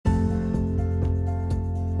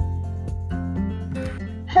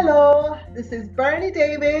Hello, this is Bernie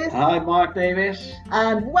Davis. Hi, Mark Davis.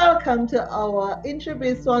 And welcome to our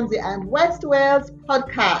Intrabiz Swansea and West Wales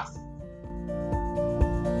podcast.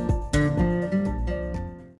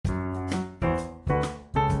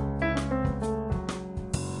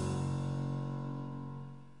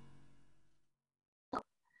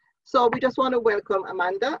 So we just want to welcome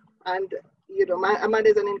Amanda, and Amanda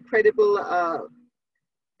is an incredible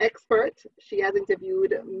expert. She has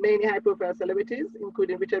interviewed many high-profile celebrities,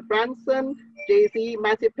 including Richard Branson, Jay-Z,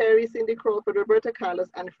 Matthew Perry, Cindy Crawford, Roberto Carlos,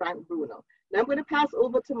 and Frank Bruno. Now I'm going to pass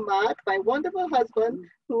over to Mark, my wonderful husband,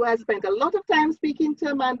 who has spent a lot of time speaking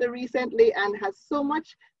to Amanda recently and has so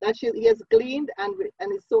much that he has gleaned and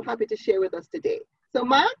is so happy to share with us today. So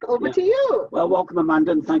Mark, over to you. Well, welcome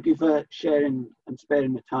Amanda, and thank you for sharing and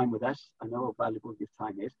sparing the time with us. I know how valuable your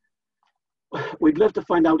time is. We'd love to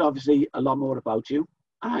find out, obviously, a lot more about you.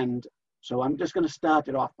 And so I'm just going to start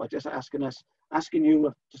it off by just asking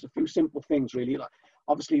you just a few simple things, really. Like,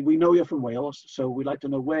 obviously, we know you're from Wales, so we'd like to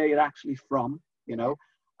know where you're actually from,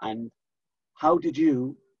 and how did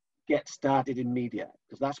you get started in media?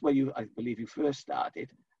 Because that's where I believe you first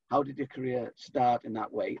started. How did your career start in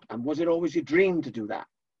that way? And was it always your dream to do that?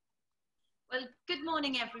 Well, good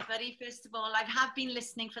morning, everybody. First of all, I have been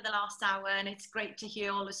listening for the last hour, and it's great to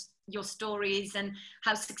hear all your stories and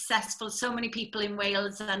how successful so many people in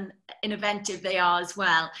Wales and innovative they are as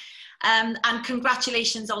well. And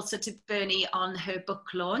congratulations also to Bernie on her book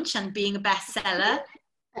launch and being a bestseller.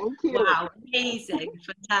 Thank you. Wow, amazing,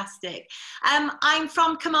 fantastic. I'm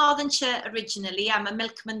from Carmarthenshire originally. I'm a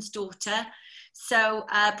milkman's daughter, so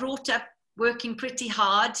brought up working pretty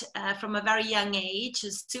hard from a very young age.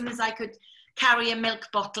 As soon as I could carry a milk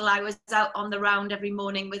bottle, I was out on the round every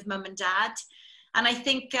morning with mum and dad. And I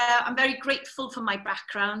think I'm very grateful for my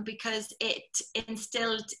background because it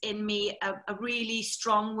instilled in me a really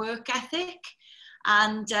strong work ethic.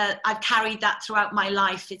 And I've carried that throughout my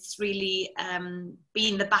life. It's really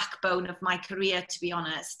been the backbone of my career, to be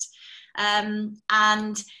honest.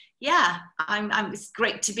 And yeah, it's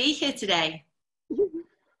great to be here today.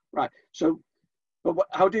 Right. So, but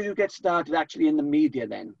how did you get started actually in the media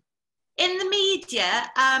then? In the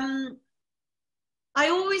media, I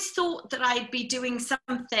always thought that I'd be doing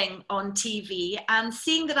something on TV, and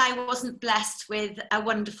seeing that I wasn't blessed with a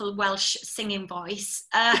wonderful Welsh singing voice,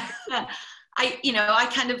 I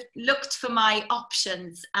kind of looked for my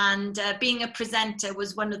options, and being a presenter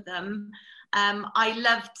was one of them. I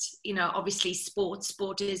loved, obviously sport.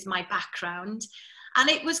 Sport is my background. And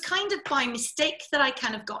it was kind of by mistake that I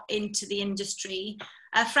kind of got into the industry.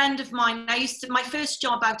 A friend of mine, my first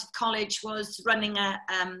job out of college was running a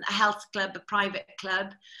health club, a private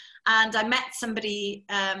club. And I met somebody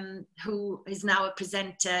who is now a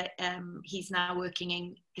presenter. He's now working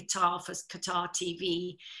in Qatar for Qatar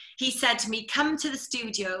TV. He said to me, come to the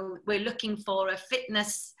studio. We're looking for a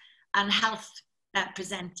fitness and health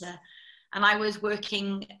presenter. And I was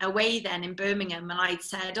working away then in Birmingham, and I'd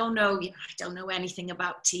said, oh no, I don't know anything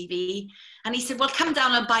about TV. And he said, well, come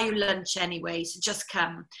down, I'll buy you lunch anyway, so just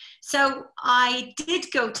come. So I did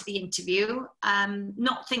go to the interview,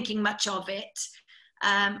 not thinking much of it.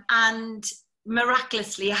 And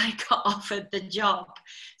miraculously, I got offered the job.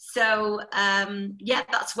 So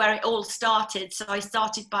that's where it all started. So I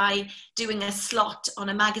started by doing a slot on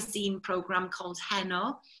a magazine program called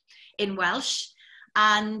Heno in Welsh.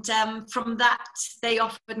 And from that, they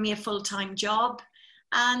offered me a full-time job.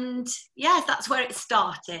 And that's where it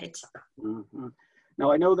started. Mm-hmm.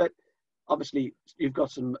 Now, I know that obviously you've got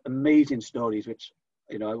some amazing stories, which,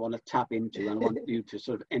 I want to tap into and I want you to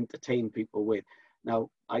sort of entertain people with. Now,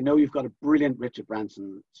 I know you've got a brilliant Richard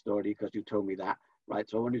Branson story because you told me that, right?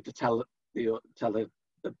 So I want you to tell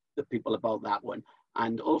the people about that one.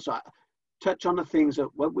 And also touch on the things that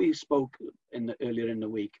when we spoke earlier in the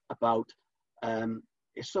week about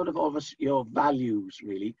it's sort of obvious your values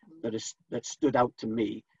really that stood out to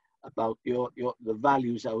me about the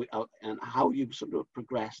values and how you sort of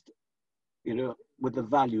progressed, with the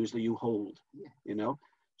values that you hold,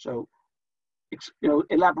 So,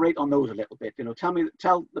 elaborate on those a little bit.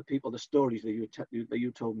 Tell the people the stories that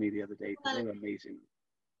you told me the other day. They were amazing.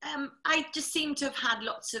 I just seem to have had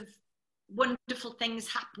lots of wonderful things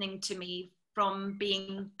happening to me from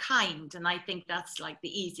being kind, and I think that's like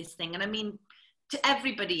the easiest thing. And I mean, to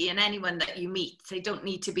everybody and anyone that you meet, they don't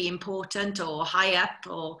need to be important or high up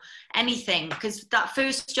or anything, because that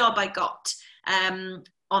first job I got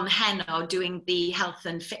on Heno doing the health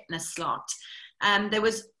and fitness slot, there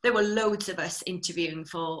were loads of us interviewing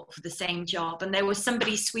for the same job, and there was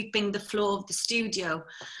somebody sweeping the floor of the studio.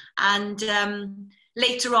 And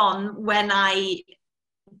later on, when I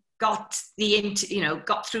got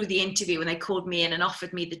got through the interview and they called me in and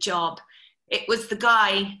offered me the job, it was the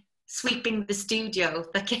guy sweeping the studio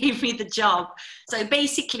that gave me the job. So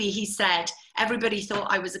basically he said, everybody thought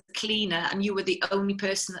I was a cleaner and you were the only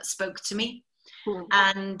person that spoke to me.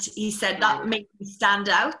 And he said that made me stand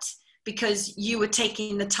out because you were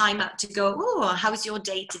taking the time out to go, oh, how's your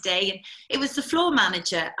day today? And it was the floor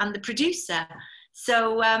manager and the producer.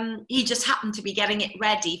 So he just happened to be getting it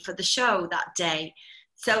ready for the show that day.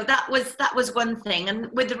 So that was one thing. And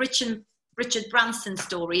with the Richard Branson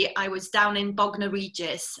story, I was down in Bognor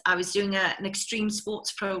Regis. I was doing an extreme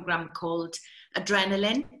sports program called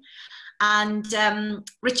Adrenaline. And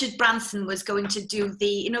Richard Branson was going to do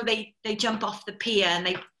the, they jump off the pier and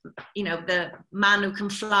they, the man who can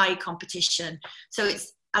fly competition. So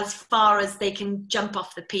it's as far as they can jump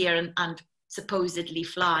off the pier and supposedly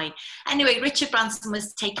fly. Anyway, Richard Branson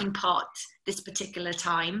was taking part this particular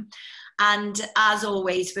time. And as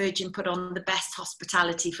always, Virgin put on the best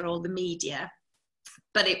hospitality for all the media,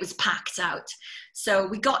 but it was packed out. So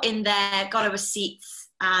we got in there, got our seats,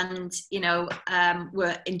 and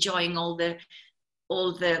we're enjoying all the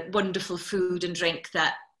wonderful food and drink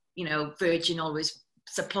that Virgin always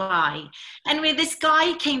supply. Anyway, this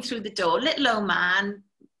guy came through the door, little old man,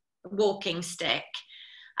 walking stick.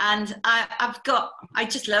 And I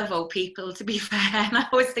just love old people, to be fair, and I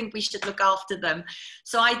always think we should look after them.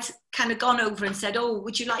 So I'd kind of gone over and said, oh,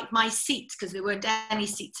 would you like my seats? Because there weren't any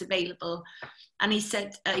seats available. And he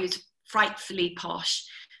said, he was frightfully posh.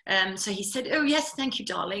 So he said, oh, yes, thank you,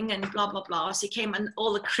 darling, and blah, blah, blah. So he came and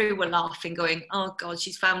all the crew were laughing, going, oh, God,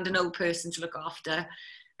 she's found an old person to look after.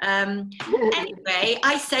 Anyway,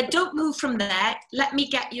 I said, don't move from there. Let me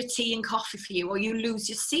get your tea and coffee for you or you lose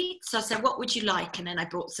your seat. So I said, what would you like? And then I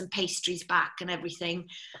brought some pastries back and everything.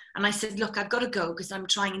 And I said, look, I've got to go because I'm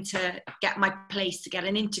trying to get my place to get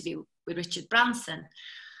an interview with Richard Branson.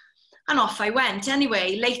 And off I went.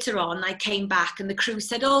 Anyway, later on, I came back and the crew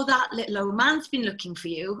said, oh, that little old man's been looking for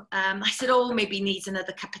you. I said, oh, maybe he needs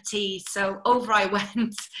another cup of tea. So over I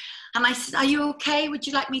went. And I said, are you okay? Would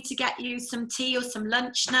you like me to get you some tea or some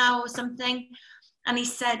lunch now or something? And he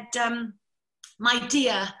said, my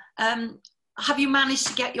dear, have you managed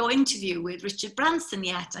to get your interview with Richard Branson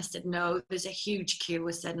yet? I said, no, there's a huge queue.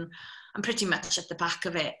 I said, I'm pretty much at the back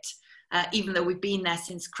of it, even though we've been there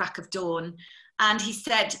since crack of dawn. And he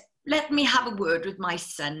said, let me have a word with my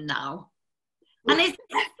son now. And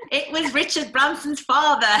it was Richard Branson's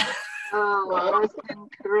father. Oh, that's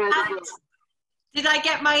incredible. And did I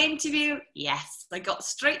get my interview? Yes. I got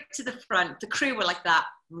straight to the front. The crew were like that.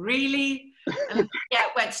 Really? And yeah,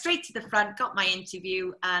 went straight to the front, got my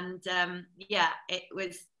interview. And it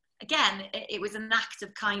was, again, it was an act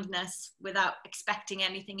of kindness without expecting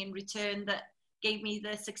anything in return that gave me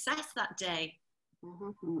the success that day.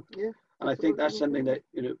 Mm-hmm. Yeah. And I think that's something that,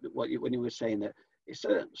 when you were saying that, it's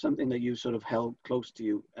something that you sort of held close to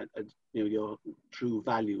you, your true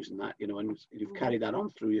values and that, and you've carried that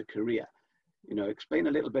on through your career. Explain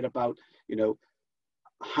a little bit about,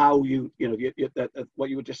 how what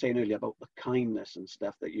you were just saying earlier about the kindness and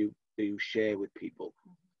stuff that you share with people,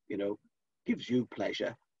 gives you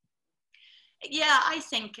pleasure. Yeah, I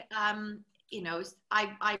think,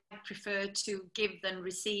 I prefer to give than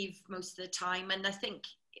receive most of the time. And I think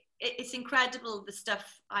it's incredible the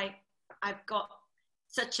stuff I've got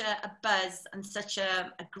such a buzz and such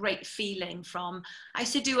a great feeling from. I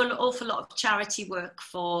used to do an awful lot of charity work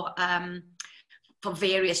for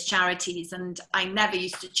various charities, and I never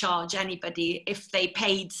used to charge anybody. If they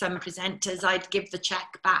paid some presenters, I'd give the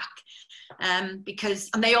check back, and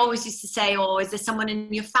they always used to say, oh, is there someone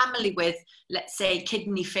in your family with, let's say,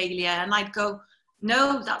 kidney failure? And I'd go,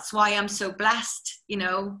 no, that's why I'm so blessed.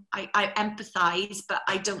 I empathize, but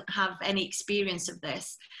I don't have any experience of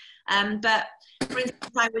this. But for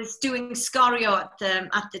instance, I was doing Scorio at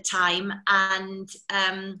the time, and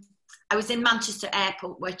I was in Manchester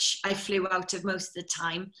Airport, which I flew out of most of the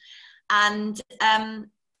time. And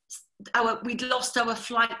we'd lost our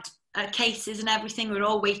flight cases and everything. We were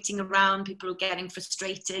all waiting around. People were getting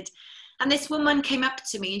frustrated. And this woman came up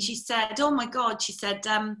to me and she said, oh my God, she said,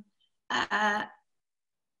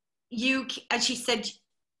 you've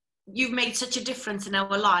made such a difference in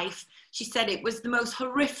our life. She said it was the most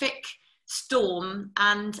horrific storm,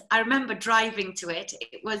 and I remember driving to it.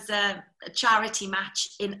 It was a charity match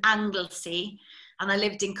in Anglesey, and I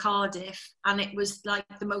lived in Cardiff, and it was like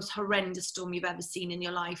the most horrendous storm you've ever seen in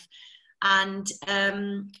your life. And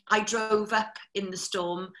I drove up in the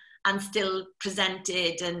storm and still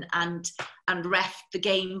presented and reffed the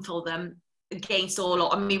game for them against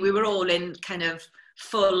all. I mean, we were all in kind of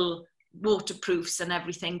full waterproofs and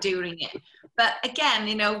everything during it. But again,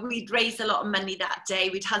 you know, we'd raised a lot of money that day.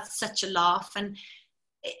 We'd had such a laugh, and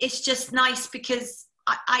it's just nice because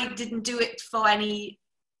I didn't do it for any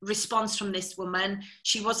response from this woman.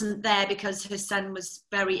 She wasn't there because her son was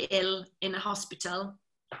very ill in a hospital.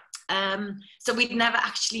 So we'd never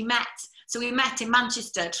actually met. So we met in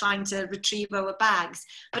Manchester trying to retrieve our bags.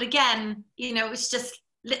 But again, you know, it's just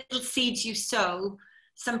little seeds you sow.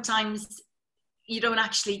 Sometimes you don't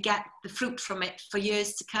actually get the fruit from it for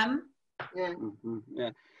years to come. Yeah. Mm-hmm.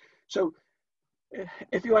 Yeah. So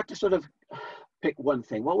if you had to sort of pick one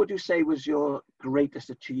thing, what would you say was your greatest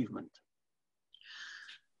achievement?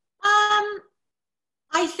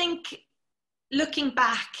 I think looking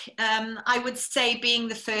back, I would say being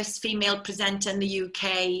the first female presenter in the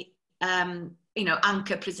UK, you know,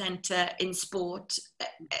 anchor presenter in sport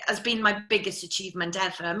has been my biggest achievement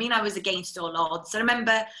ever. I mean, I was against all odds. I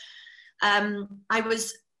remember I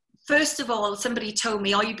was, first of all, somebody told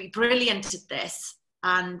me, oh, you'd be brilliant at this,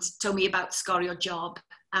 and told me about Sgor Your Job.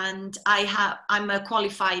 And I'm a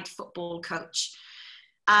qualified football coach.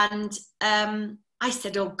 And I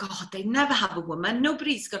said, oh God, they never have a woman.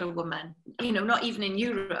 Nobody's got a woman, you know, not even in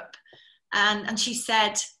Europe. And she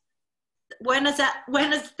said, when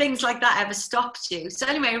has things like that ever stopped you? So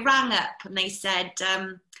anyway, I rang up and they said,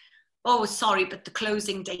 oh, sorry, but the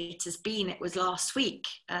closing date it was last week.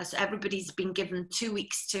 So everybody's been given 2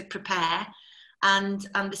 weeks to prepare, and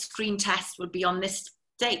the screen test will be on this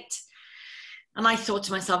date. And I thought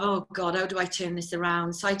to myself, oh God, how do I turn this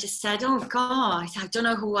around? So I just said, oh God, I don't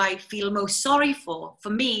know who I feel most sorry for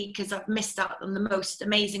me, because I've missed out on the most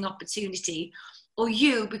amazing opportunity, or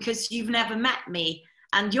you, because you've never met me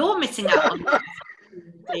and you're missing out on the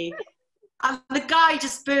opportunity. And the guy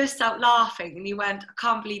just burst out laughing, and he went, I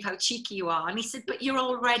can't believe how cheeky you are. And he said, but you're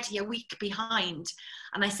already a week behind.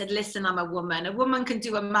 And I said, listen, I'm a woman. A woman can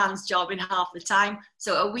do a man's job in half the time,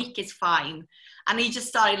 so a week is fine. And he just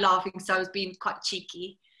started laughing, so I was being quite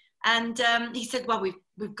cheeky. And he said, well,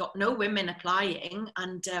 we've got no women applying,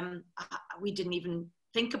 and we didn't even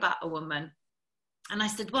think about a woman. And I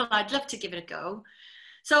said, well, I'd love to give it a go.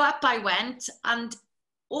 So up I went, and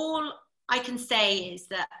all I can say is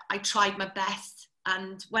that I tried my best.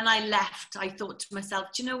 And when I left, I thought to myself,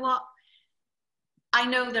 do you know what? I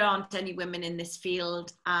know there aren't any women in this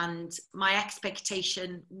field, and my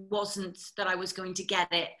expectation wasn't that I was going to get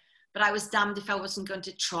it, but I was damned if I wasn't going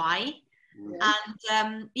to try. Yeah.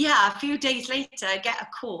 And a few days later, I get a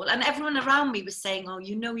call, and everyone around me was saying, oh,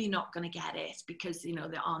 you know, you're not going to get it because, you know,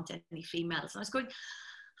 there aren't any females. And I was going,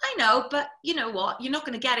 I know, but you know what? You're not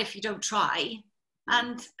going to get it if you don't try.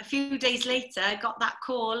 And a few days later, I got that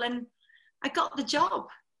call and I got the job.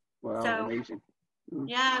 Wow, so, amazing.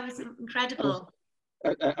 Yeah, it was incredible.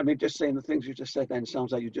 I mean, just saying the things you just said then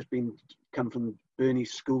sounds like you've just come from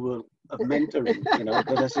Bernie's school of mentoring, you know,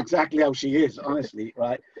 but that's exactly how she is, honestly,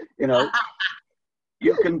 right? You know,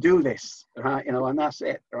 you can do this, right? You know, and that's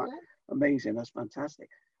it, right? Amazing, that's fantastic.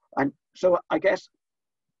 And so I guess,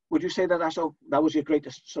 would you say that that was your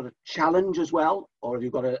greatest sort of challenge as well? Or have you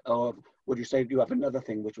got or would you say you have another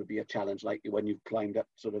thing which would be a challenge, like when you've climbed up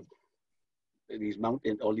sort of these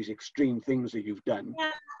all these extreme things that you've done?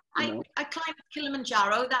 Yeah. I climbed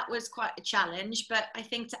Kilimanjaro. That was quite a challenge, but I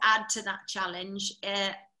think to add to that challenge,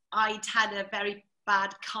 I'd had a very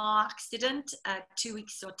bad car accident 2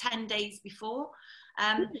 weeks or 10 days before.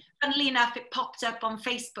 Funnily enough, it popped up on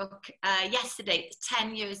Facebook yesterday. It's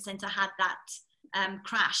 10 years since I had that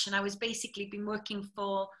crash, and I was basically been working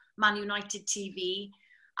for Man United TV.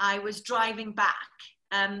 I was driving back.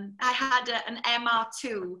 I had an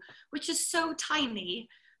MR2, which is so tiny.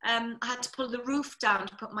 I had to pull the roof down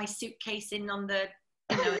to put my suitcase in on the,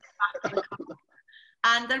 you know, back of the car.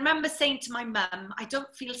 And I remember saying to my mum, I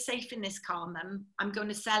don't feel safe in this car, Mum. I'm going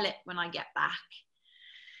to sell it when I get back.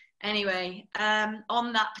 Anyway,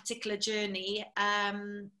 on that particular journey,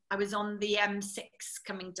 I was on the M6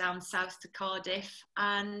 coming down south to Cardiff,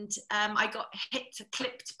 and I got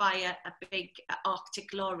clipped by a big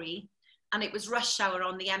Arctic lorry, and it was rush hour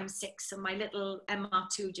on the M6, so my little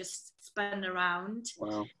MR2 just spun around.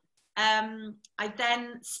 Wow. I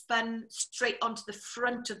then spun straight onto the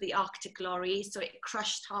front of the Arctic lorry, so it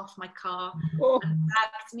crushed half my car and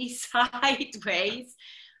dragged me sideways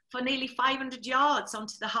for nearly 500 yards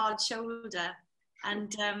onto the hard shoulder.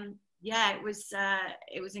 And it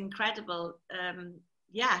was incredible.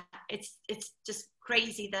 It's just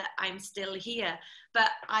crazy that I'm still here.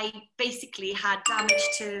 But I basically had damage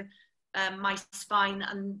to my spine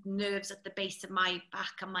and nerves at the base of my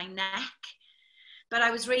back and my neck. But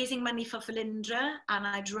I was raising money for Felindra, and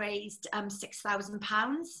I'd raised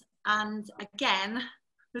 £6,000. And again,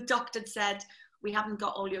 the doctor said, we haven't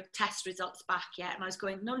got all your test results back yet. And I was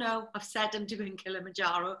going, no, I've said I'm doing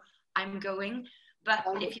Kilimanjaro, I'm going. But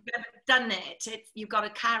if you've ever done it, you've got to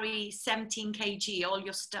carry 17 kg, all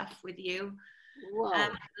your stuff with you. Wow.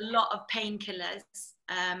 A lot of painkillers.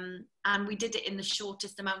 And we did it in the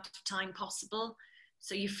shortest amount of time possible.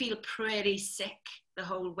 So you feel pretty sick the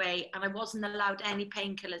whole way. And I wasn't allowed any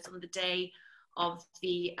painkillers on the day of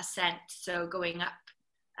the ascent, so going up.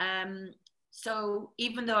 So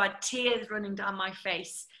even though I had tears running down my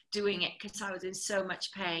face doing it because I was in so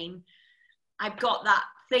much pain, I've got that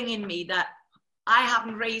thing in me that I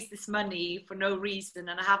haven't raised this money for no reason,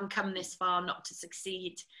 and I haven't come this far not to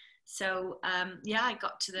succeed. So yeah, I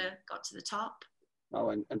got to the top. Oh,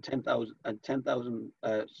 and 10,000.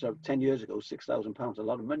 So 10 years ago, £6,000, a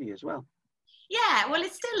lot of money as well. Yeah, well,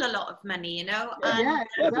 it's still a lot of money, you know. Yeah,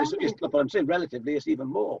 and, exactly. but I'm saying relatively, it's even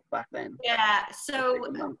more back then. Yeah, so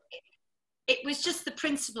it was just the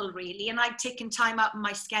principle, really, and I'd taken time out in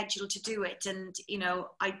my schedule to do it, and you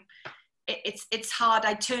know, it's hard.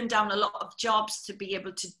 I turned down a lot of jobs to be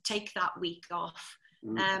able to take that week off.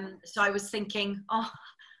 So I was thinking,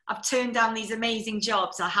 I've turned down these amazing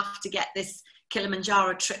jobs. I have to get this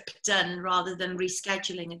Kilimanjaro trip done rather than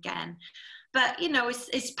rescheduling again. But you know,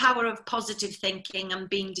 it's power of positive thinking and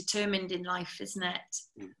being determined in life, isn't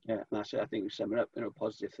it? Yeah, that's it. I think you sum it up. You know,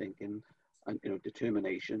 positive thinking and you know,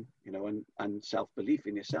 determination. You know, and self belief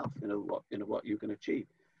in yourself. You know what you can achieve.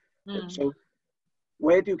 So,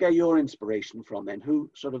 where do you get your inspiration from then?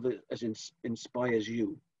 Who sort of inspires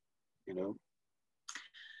you? You know.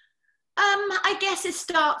 I guess it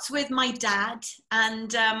starts with my dad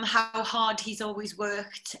and how hard he's always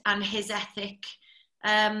worked and his ethic.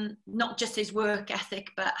 Not just his work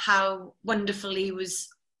ethic, but how wonderful he was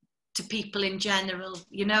to people in general,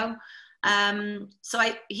 you know. So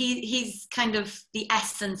he's kind of the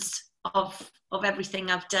essence of everything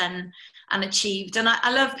I've done and achieved. And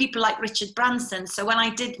I love people like Richard Branson. So when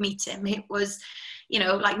I did meet him, it was, you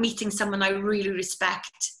know, like meeting someone I really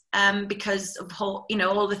respect. Because of all, you know,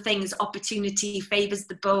 all the things, opportunity favors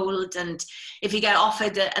the bold, and if you get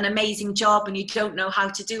offered an amazing job and you don't know how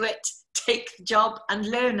to do it, take the job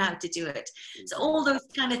and learn how to do it. So all those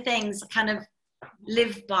kind of things kind of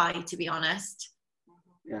live by, to be honest.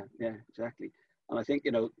 Yeah, exactly. And I think,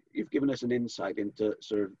 you know, you've given us an insight into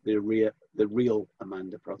sort of the real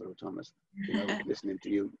Amanda Prothero-Thomas. You know, listening to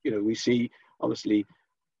you, you know, we see obviously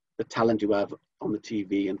the talent you have on the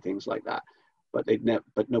TV and things like that. But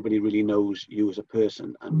nobody really knows you as a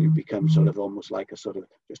person, and you become sort of almost like a sort of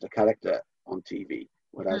just a character on TV.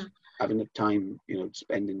 Whereas having the time, you know,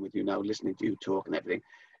 spending with you now, listening to you talk and everything,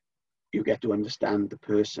 you get to understand the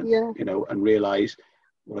person, you know, and realize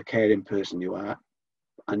what a caring person you are,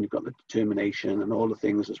 and you've got the determination and all the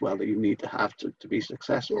things as well that you need to have to be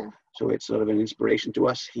successful. So it's sort of an inspiration to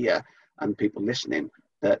us here and people listening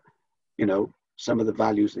that, you know, some of the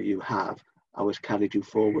values that you have always carried you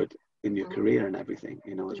forward in your career and everything,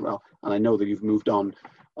 you know, as well. And I know that you've moved on,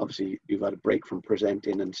 obviously you've had a break from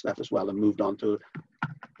presenting and stuff as well, and moved on to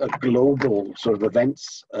a global sort of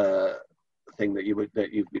events thing that you've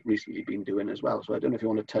recently been doing as well. So I don't know if you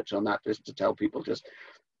want to touch on that, just to tell people, just,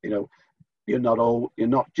 you know, you're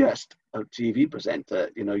not just a TV presenter,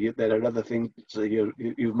 you know, there are other things that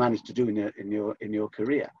you've managed to do in your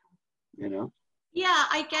career, you know. Yeah,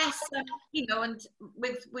 I guess, you know, and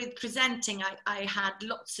with presenting, I had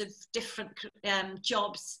lots of different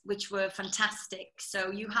jobs, which were fantastic.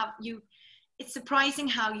 So it's surprising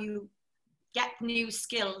how you get new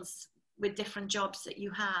skills with different jobs that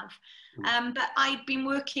you have. But I've been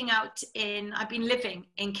living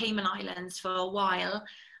in Cayman Islands for a while.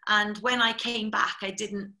 And when I came back,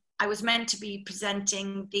 I was meant to be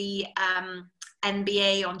presenting the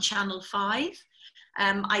NBA on Channel 5.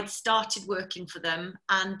 I'd started working for them,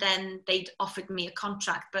 and then they'd offered me a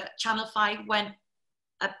contract, but Channel 5 went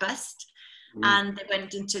a bust and they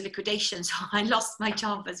went into liquidation, so I lost my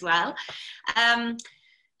job as well.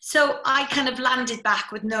 So I kind of landed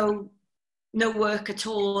back with no work at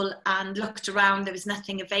all and looked around. There was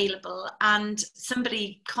nothing available, and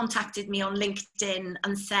somebody contacted me on LinkedIn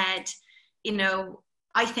and said, you know,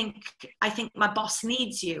 I think my boss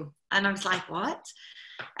needs you. And I was like, what?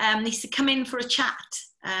 He said, come in for a chat.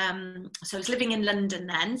 So I was living in London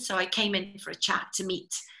then, so I came in for a chat to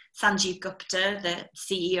meet Sanjeev Gupta, the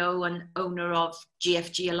CEO and owner of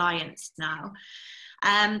GFG Alliance now.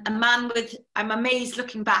 A man I'm amazed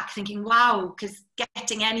looking back, thinking, wow, because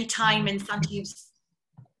getting any time in Sanjeev's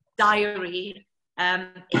diary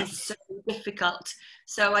is so difficult.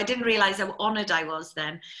 So I didn't realize how honored I was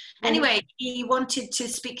then. Anyway, he wanted to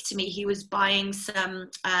speak to me. He was buying some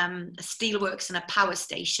steelworks and a power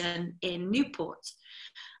station in Newport.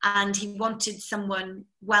 and he wanted someone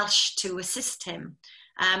Welsh to assist him.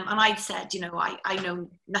 And I said, you know, I know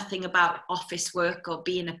nothing about office work or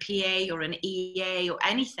being a PA or an EA or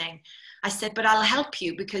anything. I said, but I'll help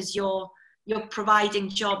you because you're providing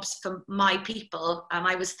jobs for my people. And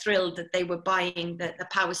I was thrilled that they were buying the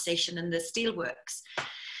power station and the steelworks.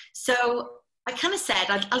 So I kind of said,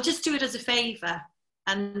 I'll just do it as a favour.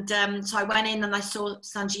 And so I went in and I saw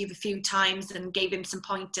Sanjeev a few times and gave him some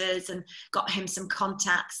pointers and got him some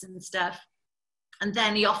contacts and stuff. And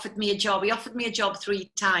then he offered me a job. He offered me a job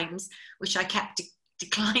 3 times, which I kept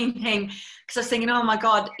declining because I was thinking, oh my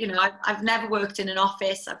God, you know, I've never worked in an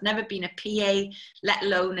office. I've never been a PA, let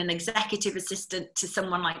alone an executive assistant to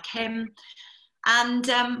someone like him. And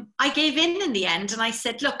I gave in the end, and I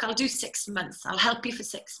said, look, I'll do 6 months. I'll help you for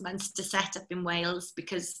 6 months to set up in Wales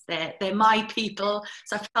because they're my people.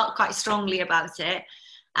 So I felt quite strongly about it.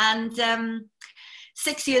 And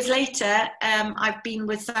 6 years later, I've been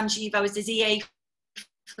with Sanjeev. I was his EA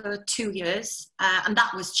for 2 years, and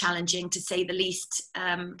that was challenging to say the least.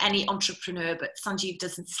 Any entrepreneur, but Sanjeev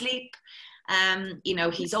doesn't sleep. You know,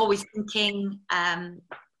 he's always thinking,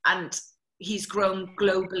 and he's grown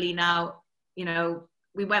globally now. You know,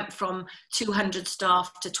 we went from 200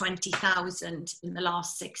 staff to 20,000 in the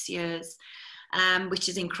last 6 years, which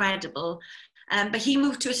is incredible. But he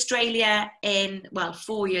moved to Australia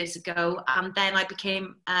 4 years ago, and then I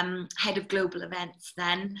became head of global events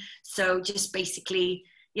then. So just basically,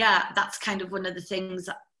 yeah, that's kind of one of the things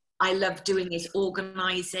I love doing is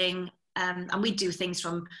organising, and we do things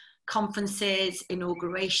from conferences,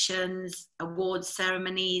 inaugurations, awards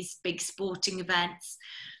ceremonies, big sporting events.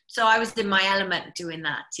 So I was in my element doing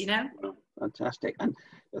that, you know. Oh, fantastic. And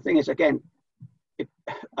the thing is, again,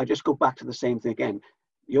 I just go back to the same thing again.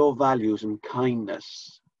 Your values and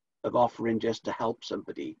kindness of offering just to help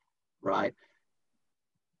somebody, right,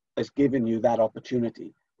 has given you that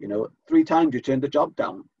opportunity. You know, 3 times you turned the job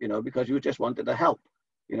down, you know, because you just wanted to help,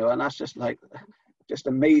 you know, and that's just like, just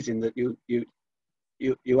amazing that you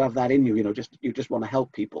have that in you, you know, you just want to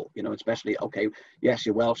help people, you know, especially, okay, yes,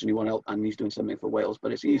 you're Welsh and you want to help and he's doing something for Wales,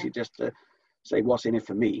 but it's easy just to say, what's in it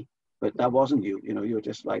for me? But that wasn't you, you know, you were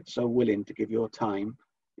just like so willing to give your time,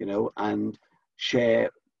 you know, and share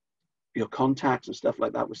your contacts and stuff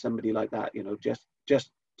like that with somebody like that, you know, just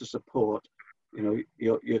to support, you know,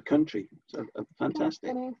 your country. So fantastic.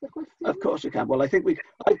 Can I ask a question? Of course you can. Well, I think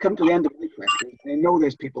I've come to the end of my questions. I know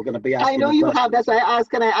there's people going to be asking. I know you have. That's why I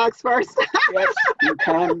asked. Can I ask first? Yes, you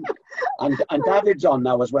can. And David's on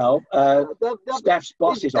now as well. Steph's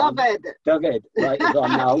boss is on. David, right, is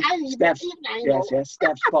on now. Steph's, yes,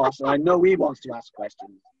 Steph's boss. And I know he wants to ask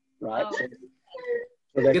questions, right? Oh.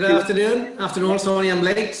 So Good afternoon. Afternoon, sorry I'm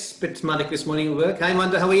late. Bit manic this morning at work. Hi,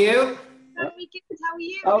 Amanda, how are you? Very good. How are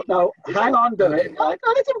you? Oh, no, hang on, David. No,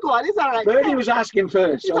 let him go on. It's all right. Bernie was asking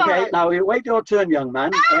first. It's Okay, right. now you wait your turn, young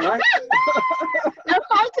man. All right? We're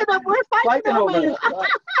fighting over over it.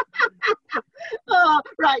 Right.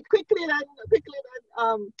 Right, quickly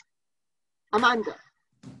then, Amanda,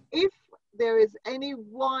 if there is any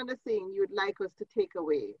one thing you'd like us to take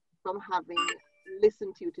away from having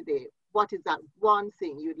listened to you today, what is that one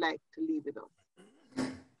thing you'd like to leave with us?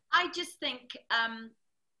 I just think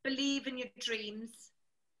believe in your dreams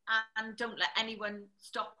and don't let anyone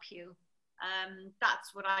stop you.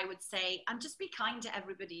 That's what I would say. And just be kind to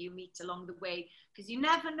everybody you meet along the way, because you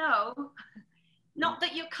never know. Not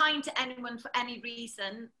that you're kind to anyone for any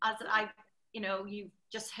reason, as you've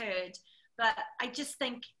just heard, but I just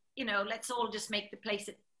think, you know, let's all just make the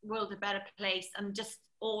world a better place and just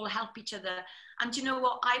all help each other. And you know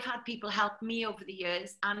what? I've had people help me over the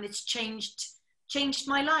years, and it's changed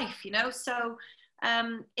my life, you know. So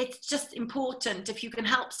it's just important if you can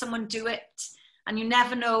help someone do it, and you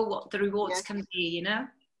never know what the rewards can be, you know.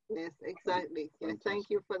 Yes, exactly. Yes, thank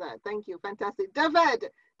you for that. Thank you. Fantastic.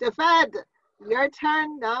 David, your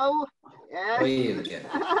turn now. Yes. How are you again?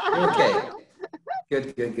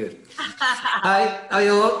 Okay. Good. Hi, are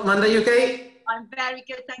you all? Amanda, you okay? I'm very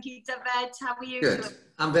good, thank you, David. How are you? Good.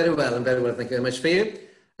 I'm very well. Thank you very much for you.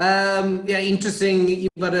 Yeah, interesting. You've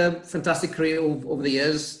had a fantastic career over the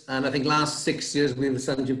years, and I think last 6 years with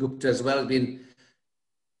Sanjeev Gupta as well has been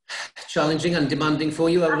challenging and demanding for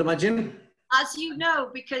you, I would imagine. As you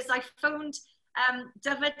know, because I phoned,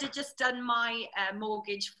 David had just done my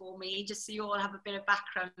mortgage for me, just so you all have a bit of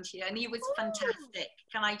background here, and he was fantastic.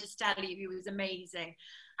 Can I just tell you, he was amazing.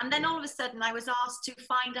 And then all of a sudden I was asked to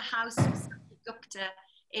find a house for Sanjeev Gupta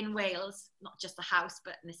in Wales, not just a house,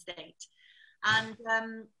 but an estate. And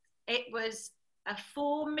it was a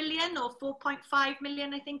 4 million or 4.5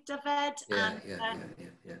 million, I think, David.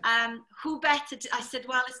 Yeah. Who better? I said,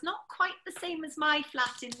 well, it's not quite the same as my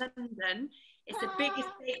flat in London. It's a big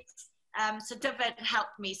estate. So David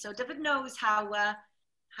helped me. So David knows how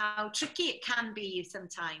tricky it can be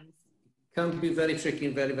sometimes. Can be very tricky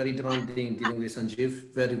and very, very demanding dealing with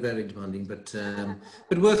Sanjeev. Very, very demanding, but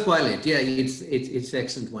worthwhile. Yeah, it's an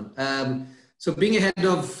excellent one. So being head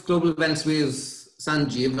of global events with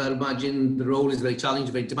Sanjeev, I imagine the role is very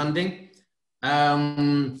challenging, very demanding.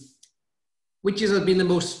 Which has been the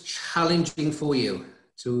most challenging for you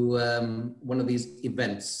to one of these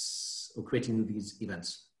events or creating these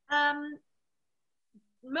events?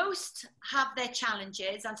 Most have their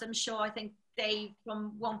challenges, and I'm sure, I think Dave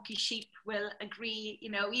from Wonky Sheep will agree,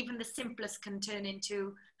 you know, even the simplest can turn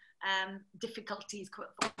into difficulties quite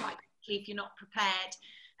quickly if you're not prepared.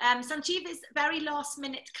 Sanjeev is a very last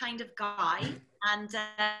minute kind of guy, and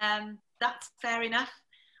that's fair enough.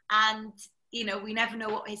 And, you know, we never know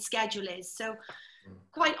what his schedule is. So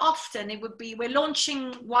quite often it would be, we're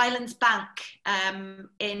launching Wylands Bank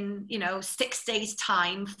in, you know, 6 days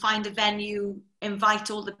time, find a venue,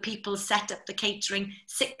 invite all the people, set up the catering,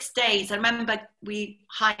 6 days. I remember we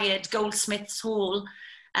hired Goldsmiths Hall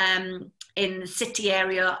in the city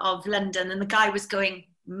area of London, and the guy was going,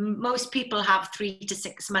 most people have 3 to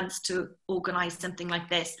 6 months to organize something like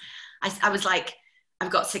this. I was like,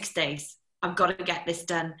 I've got 6 days. I've got to get this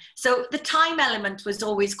done. So the time element was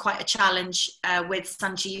always quite a challenge with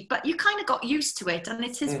Sanjeev, but you kind of got used to it, and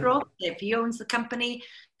it's his prerogative. He owns the company.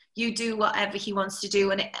 You do whatever he wants to do,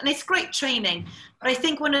 and it's great training. But I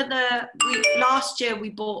think last year we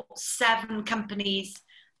bought 7 companies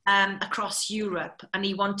across Europe, and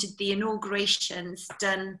he wanted the inaugurations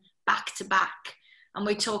done back to back. And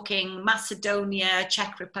we're talking Macedonia,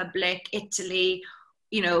 Czech Republic, Italy,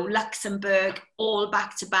 you know, Luxembourg, all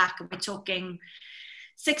back to back. And we're talking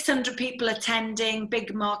 600 people attending,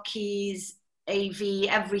 big marquees, AV,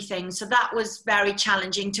 everything. So that was very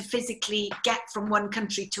challenging to physically get from one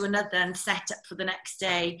country to another and set up for the next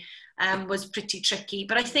day, was pretty tricky.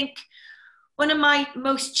 But I think one of my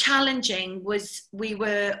most challenging was we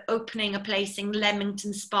were opening a place in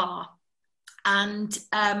Leamington Spa. And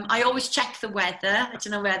I always check the weather. I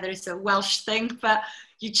don't know whether it's a Welsh thing, but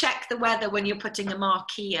you check the weather when you're putting a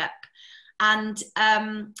marquee up. And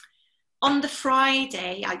on the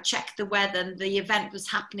Friday, I checked the weather, and the event was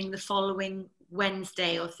happening the following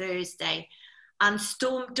Wednesday or Thursday. And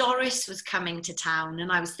Storm Doris was coming to town.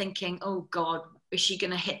 And I was thinking, oh God, is she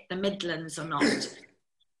going to hit the Midlands or not?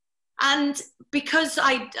 And because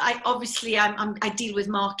I obviously I deal with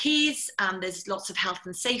marquees, and there's lots of health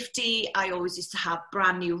and safety, I always used to have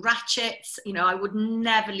brand new ratchets. You know, I would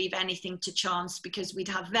never leave anything to chance, because we'd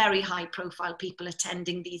have very high profile people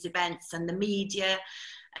attending these events and the media,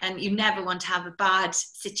 and you never want to have a bad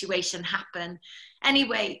situation happen.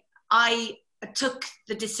 Anyway, I took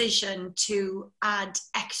the decision to add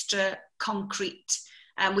extra concrete,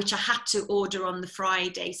 which I had to order on the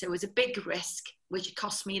Friday. So it was a big risk, which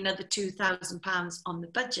cost me another £2,000 on the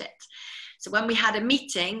budget. So when we had a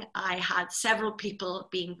meeting, I had several people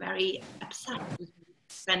being very upset with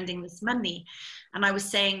spending this money. And I was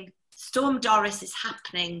saying, Storm Doris is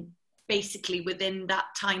happening basically within that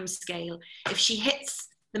time scale. If she hits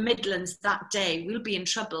the Midlands that day, we'll be in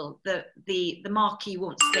trouble. The marquee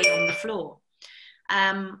won't stay on the floor.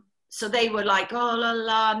 So they were like, oh, la,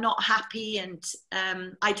 la, not happy. And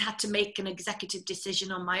I'd had to make an executive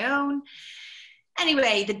decision on my own.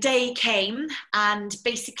 Anyway, the day came, and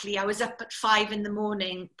basically I was up at 5 in the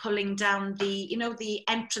morning pulling down the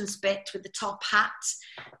entrance bit with the top hat.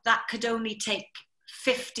 That could only take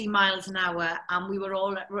 50 miles an hour. And we were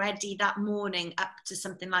already that morning up to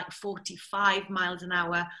something like 45 miles an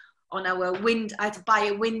hour on our wind. I had to buy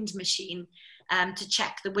a wind machine to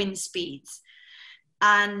check the wind speeds.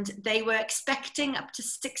 And they were expecting up to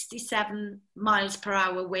 67 miles per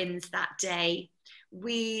hour winds that day.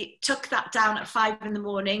 We took that down at 5 in the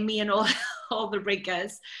morning, me and all the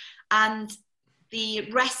riggers, and the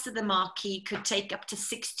rest of the marquee could take up to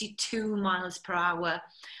 62 miles per hour.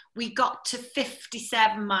 We got to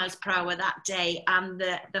 57 miles per hour that day, and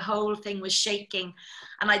the whole thing was shaking.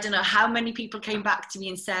 And I don't know how many people came back to me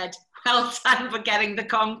and said, well done for getting the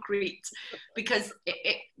concrete, because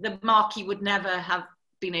the marquee would never have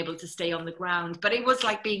been able to stay on the ground. But it was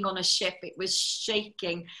like being on a ship. It was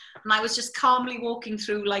shaking, and I was just calmly walking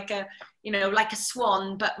through like a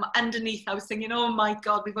swan, but underneath I was thinking, oh my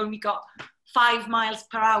God, we've only got 5 miles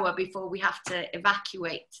per hour before we have to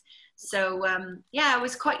evacuate. So yeah, it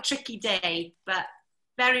was quite a tricky day, but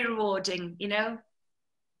very rewarding, you know.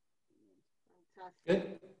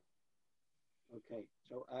 Good. Okay,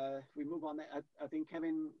 so we move on. I think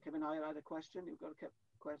Kevin Hire had a question. You've got a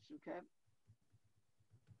question, Kev?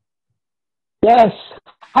 Yes.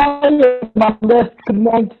 Hi, Amanda. Good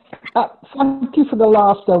morning. Thank you for the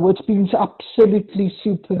last hour. It's been absolutely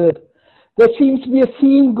superb. There seems to be a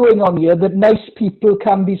theme going on here that nice people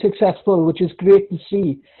can be successful, which is great to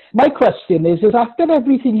see. My question is after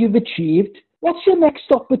everything you've achieved, what's your next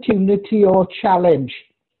opportunity or challenge?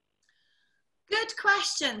 Good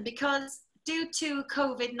question, because due to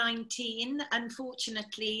COVID-19,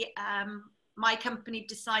 unfortunately, my company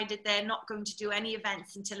decided they're not going to do any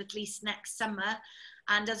events until at least next summer.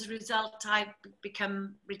 And as a result, I've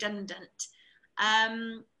become redundant.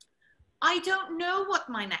 I don't know what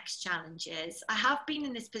my next challenge is. I have been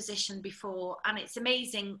in this position before, and it's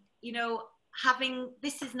amazing, you know,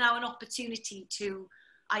 this is now an opportunity to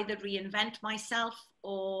either reinvent myself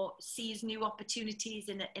or seize new opportunities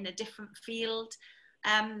in a different field.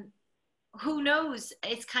 Who knows?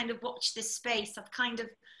 It's kind of watch this space. I've kind of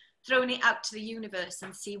thrown it out to the universe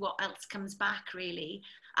and see what else comes back, really.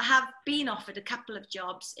 I have been offered a couple of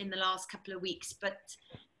jobs in the last couple of weeks, but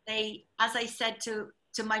they, as I said to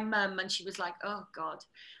my mum, and she was like, oh God,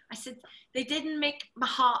 I said, they didn't make my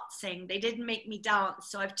heart sing, they didn't make me dance,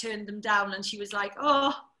 so I've turned them down. And she was like,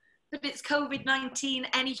 oh, but it's COVID-19,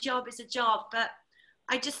 any job is a job. But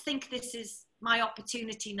I just think this is my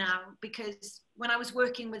opportunity now, because when I was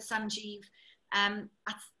working with Sanjeev, at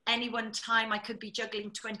any one time I could be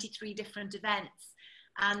juggling 23 different events.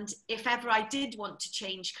 And if ever I did want to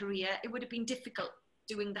change career, it would have been difficult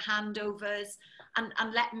doing the handovers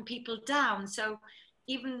and letting people down. So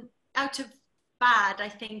even out of bad, I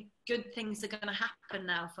think good things are going to happen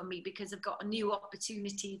now for me, because I've got a new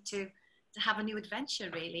opportunity to have a new adventure,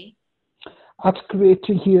 really. That's great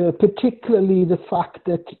to hear, particularly the fact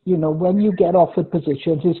that, you know, when you get offered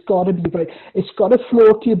positions, it's got to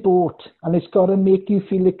float your boat, and it's got to make you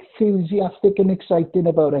feel enthusiastic and excited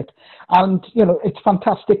about it. And, you know, it's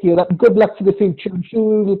fantastic to hear that. Good luck for the future. I'm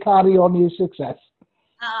sure you will carry on your success.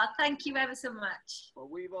 Thank you ever so much. Well,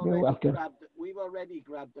 we've already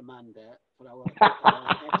grabbed Amanda for our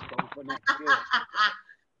expo for next year.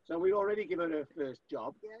 So we already given her first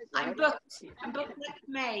job. Right? I'm booked next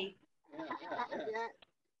May. Yeah.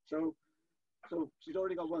 So she's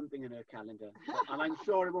already got one thing in her calendar, and I'm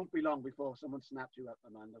sure it won't be long before someone snaps you up,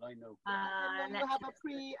 Amanda. I know. And you have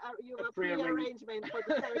a pre-arrangement for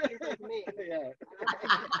the 13th of May. Yeah.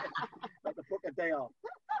 Got to book a day off.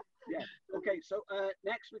 Yeah. Okay. So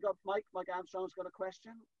next we got Mike. Mike Armstrong's got a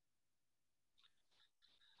question.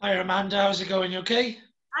 Hi, Amanda. How's it going? You okay?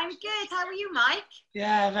 I'm good. How are you, Mike?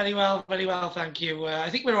 Yeah, very well, thank you. I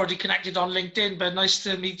think we're already connected on LinkedIn, but nice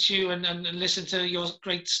to meet you and listen to your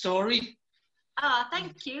great story.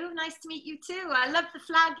 Thank you. Nice to meet you too. I love the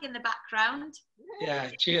flag in the background. Yeah,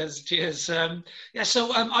 cheers.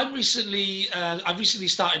 So I've recently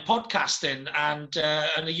started podcasting and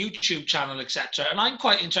a YouTube channel, etc. And I'm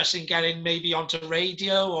quite interested in getting maybe onto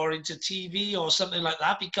radio or into TV or something like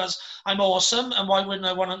that, because I'm awesome, and why wouldn't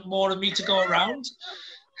I want more of me to go around?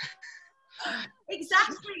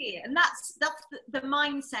 Exactly, and that's the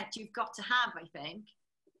mindset you've got to have, I think.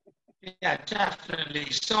 Yeah, definitely.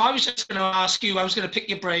 So I was just going to ask you, I was going to pick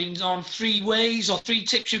your brains on 3 ways or 3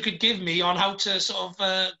 tips you could give me on how to sort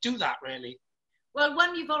of do that, really. Well,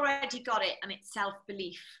 one, you've already got it, and it's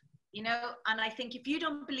self-belief, you know, and I think if you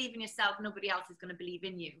don't believe in yourself, nobody else is going to believe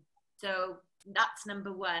in you. So that's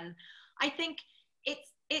number one. I think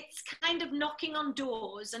it's kind of knocking on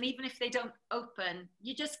doors, and even if they don't open,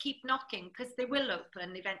 you just keep knocking, because they will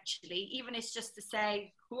open eventually, even if it's just to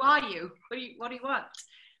say, who are you? What do you want?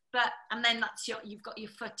 And then you've got your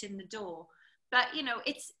foot in the door. But, you know,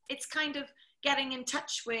 it's kind of getting in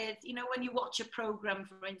touch with, you know, when you watch a program,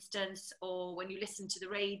 for instance, or when you listen to the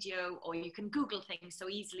radio, or you can Google things so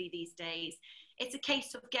easily these days, it's a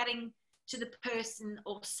case of getting to the person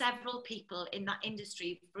or several people in that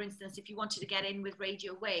industry. For instance, if you wanted to get in with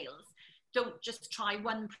Radio Wales, don't just try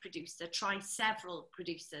one producer, try several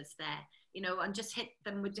producers there, you know, and just hit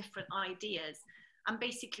them with different ideas. And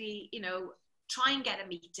basically, you know, try and get a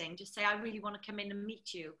meeting. Just say, I really want to come in and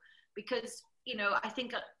meet you, because, you know, I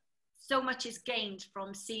think so much is gained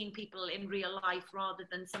from seeing people in real life rather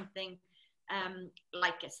than something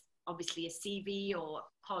like obviously a CV or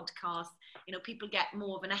a podcast. You know, people get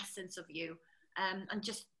more of an essence of you, and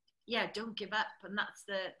just, yeah, don't give up. And that's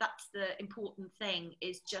the important thing,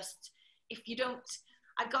 is just, if you don't,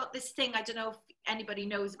 I've got this thing, I don't know if anybody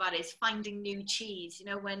knows about it, is finding new cheese. You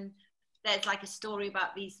know, when there's like a story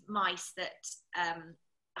about these mice that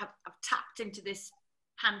have tapped into this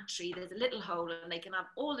pantry, there's a little hole and they can have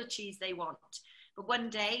all the cheese they want. But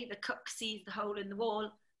one day the cook sees the hole in the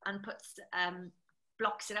wall and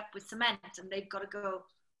blocks it up with cement, and they've got to go,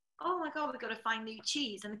 oh my God, we've got to find new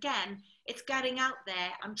cheese. And again, it's getting out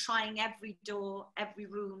there and trying every door, every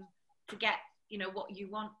room to get, you know, what you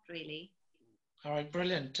want really. All right,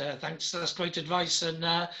 brilliant. Thanks. That's great advice. And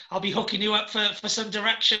I'll be hooking you up for some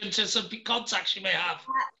direction to some contacts you may have.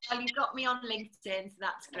 Well, you've got me on LinkedIn, so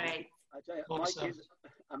that's great. I tell you, Awesome.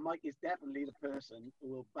 Mike is definitely the person who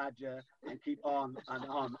will badger and keep on and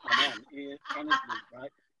on and on. He is, honestly, right?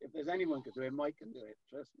 If there's anyone could do it, Mike can do it.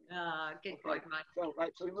 Trust me. Good boy,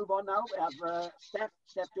 Mike. So we move on now. We have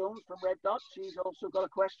Steph Jones from Red Dot. She's also got a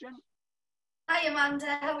question. Hi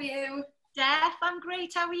Amanda, how are you? Steph, I'm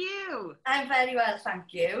great. How are you? I'm very well,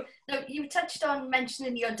 thank you. Now, you touched on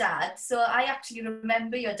mentioning your dad, so I actually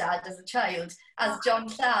remember your dad as a child as John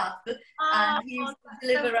Clark, and he used to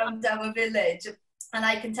live around our village. And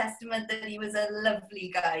I can testament that he was a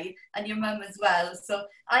lovely guy, and your mum as well. So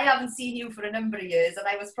I haven't seen you for a number of years, and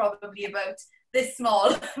I was probably about this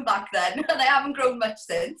small back then, and I haven't grown much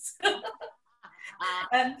since.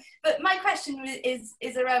 But my question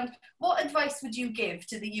is around, what advice would you give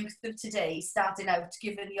to the youth of today starting out,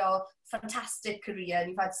 given your fantastic career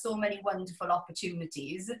and you've had so many wonderful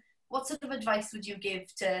opportunities? What sort of advice would you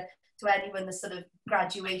give to anyone that's sort of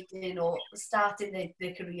graduating or starting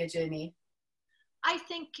their career journey? I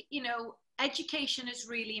think, you know, education is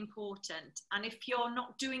really important. And if you're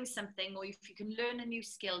not doing something, or if you can learn a new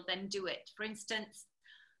skill, then do it. For instance,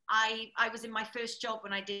 I was in my first job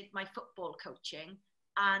when I did my football coaching,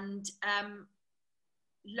 and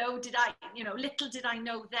little did I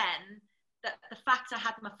know then that the fact I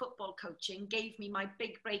had my football coaching gave me my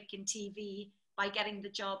big break in TV by getting the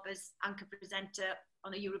job as anchor presenter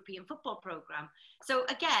on a European football program. So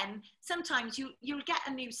again, sometimes you'll get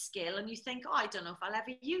a new skill and you think, oh, I don't know if I'll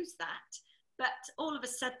ever use that. But all of a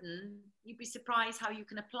sudden, you'd be surprised how you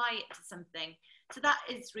can apply it to something. So that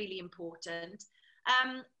is really important.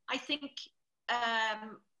 I think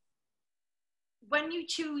when you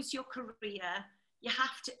choose your career, you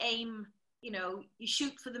have to aim, you know, you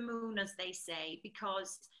shoot for the moon, as they say,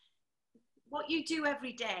 because what you do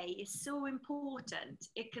every day is so important.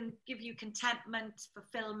 It can give you contentment,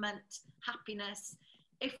 fulfillment, happiness.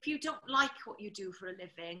 If you don't like what you do for a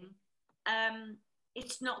living,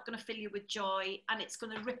 it's not going to fill you with joy, and it's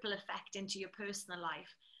going to ripple effect into your personal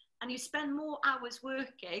life. And you spend more hours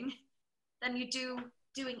working than you do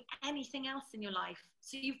doing anything else in your life.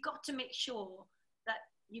 So you've got to make sure that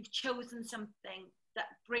you've chosen something that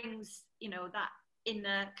brings, you know, that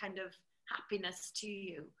inner kind of happiness to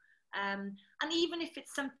you. And even if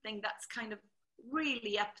it's something that's kind of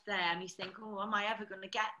really up there and you think, oh, am I ever going to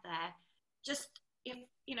get there? Just, if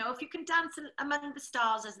you can dance among the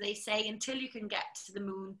stars, as they say, until you can get to the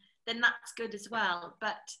moon, then that's good as well.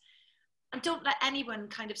 And don't let anyone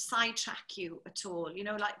kind of sidetrack you at all, you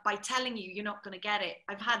know, like by telling you you're not going to get it.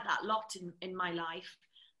 I've had that lot in my life.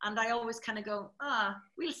 And I always kind of go,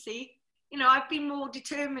 we'll see. You know, I've been more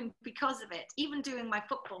determined because of it. Even doing my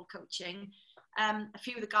football coaching, a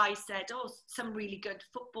few of the guys said, oh, some really good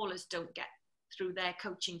footballers don't get through their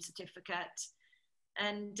coaching certificate.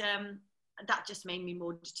 And that just made me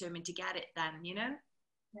more determined to get it then, you know?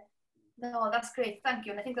 No, that's great. Thank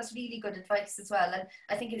you. And I think that's really good advice as well. And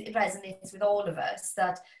I think it resonates with all of us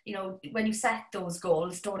that, you know, when you set those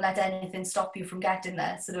goals, don't let anything stop you from getting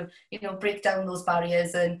there. Sort of, you know, break down those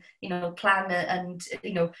barriers and, you know, plan and,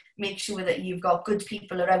 you know, make sure that you've got good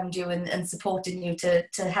people around you and supporting you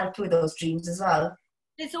to help with those dreams as well.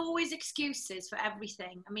 There's always excuses for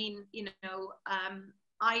everything. I mean, you know,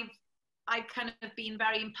 I've kind of been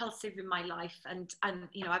very impulsive in my life, and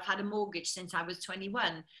you know, I've had a mortgage since I was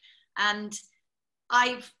 21. And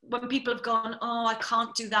when people have gone, oh, I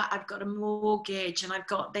can't do that, I've got a mortgage and I've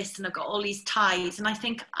got this and I've got all these ties. And I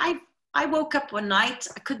think I woke up one night,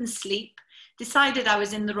 I couldn't sleep, decided I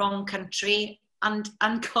was in the wrong country and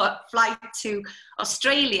got a flight to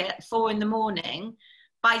Australia at 4 a.m.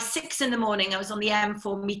 By 6 a.m, I was on the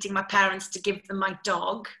M4 meeting my parents to give them my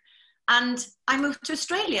dog. And I moved to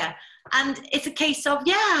Australia. And it's a case of,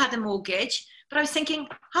 yeah, I had a mortgage, but I was thinking,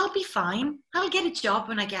 I'll be fine. I'll get a job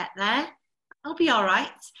when I get there. I'll be all right.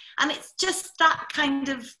 And it's just that kind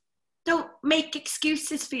of, don't make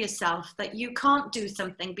excuses for yourself that you can't do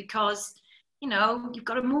something because, you know, you've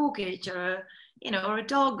got a mortgage or a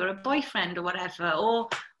dog or a boyfriend or whatever, or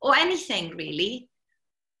anything really.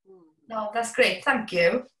 No, that's great. Thank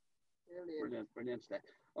you. Brilliant stuff.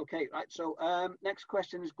 Okay, right. So next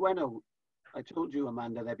question is Gweno. I told you,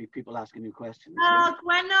 Amanda, there'd be people asking you questions. Oh,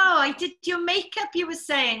 Gweno, I did your makeup, you were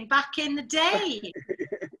saying, back in the day.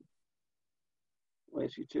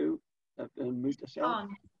 Where's she to? Mute herself?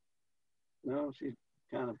 Gone. No, she's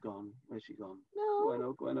kind of gone. Where's she gone?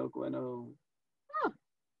 No. Gweno. Oh.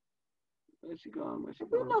 Where's she gone?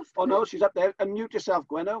 Oh, no, she's up there. Unmute yourself,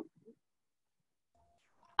 Gweno.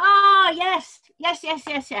 Oh, yes.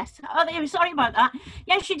 Oh, sorry about that.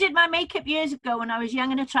 Yes, you did my makeup years ago when I was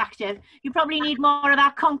young and attractive. You probably need more of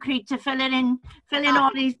that concrete to fill in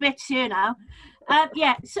all these bits here now.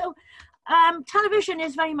 Yeah, so television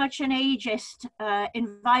is very much an ageist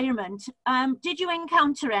environment. Did you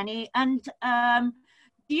encounter any? And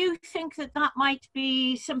do you think that that might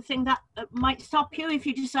be something that might stop you if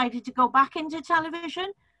you decided to go back into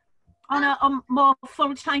television on a more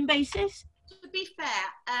full-time basis? To be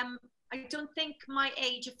fair, I don't think my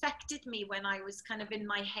age affected me when I was kind of in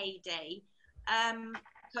my heyday,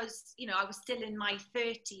 because, you know, I was still in my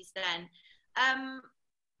 30s then.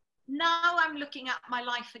 Now I'm looking at my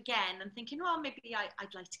life again and thinking, well, maybe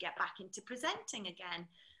I'd like to get back into presenting again.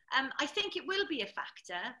 I think it will be a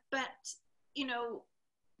factor, but, you know,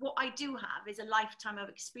 what I do have is a lifetime of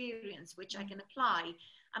experience, which I can apply.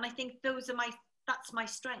 And I think that's my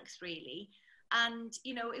strength, really. And,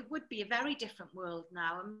 you know, it would be a very different world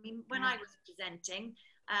now. I mean, when I was presenting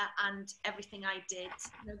and everything I did,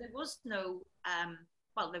 you know, there was no,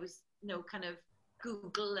 there was no kind of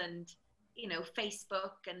Google and, you know,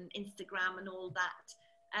 Facebook and Instagram and all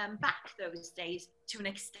that. Back those days, to an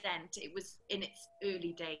extent, it was in its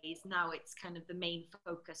early days. Now it's kind of the main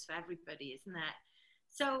focus for everybody, isn't it?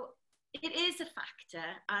 So it is a factor,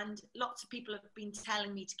 and lots of people have been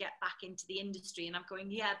telling me to get back into the industry, and I'm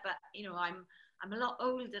going, yeah, but, you know, I'm a lot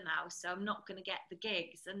older now, so I'm not going to get the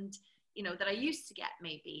gigs, and, you know, that I used to get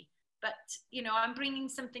maybe. But, you know, I'm bringing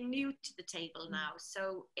something new to the table now,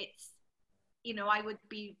 so it's, you know, I would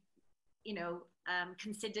be, you know,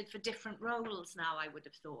 considered for different roles now, I would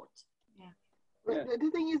have thought. Yeah. Well,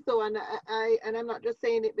 the thing is, though, and I'm not just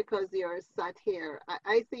saying it because you're sat here.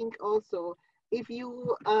 I think also, if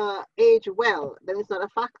you age well, then it's not a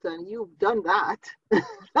factor, and you've done that.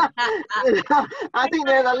 I think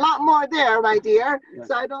there's a lot more there, my dear. Yeah.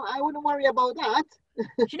 So I wouldn't worry about that.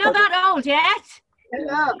 You're not that old yet. Yeah.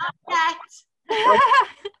 Not yet.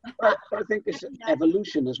 But I think it's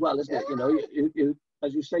evolution as well, isn't it? You know, you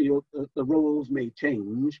as you say, the roles may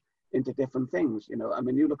change into different things. You know, I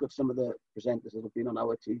mean, you look at some of the presenters that have been on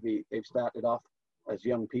our TV. They've started off as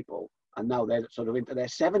young people, and now they're sort of into their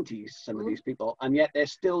 70s, some of these people, and yet they're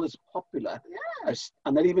still as popular,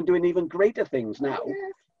 and they're even doing even greater things now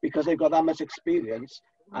because they've got that much experience,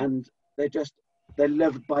 and they're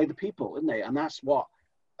loved by the people, isn't they? And that's what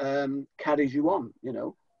carries you on, you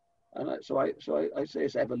know. And so I say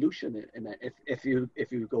it's evolution in it, if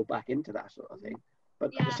you go back into that sort of thing.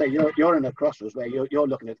 But to say you're in a crossroads where you're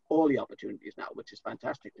looking at all the opportunities now, which is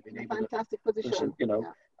fantastic to be able to position, you know,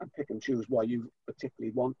 and pick and choose what you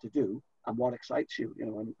particularly want to do and what excites you, you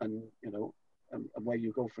know, and you know, and where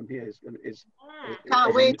you go from here is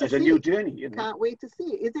a new journey. You know? Can't wait to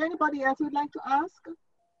see. Is there anybody else who would like to ask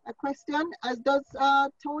a question? As does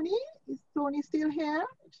Tony? Is Tony still here?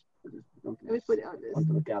 Let me put it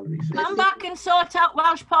onto the gallery. Come back and sort out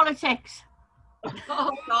Welsh politics. Oh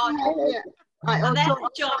God. Right, that's a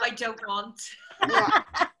job I don't want.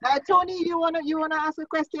 Tony, you wanna ask a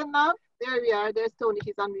question now? There we are. There's Tony.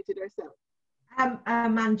 She's unmuted herself.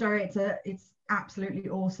 Amanda, it's absolutely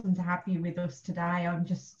awesome to have you with us today. I'm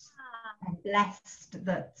just blessed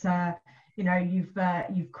that you know you've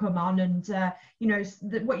come on, and you know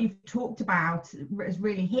what you've talked about has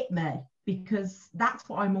really hit me, because that's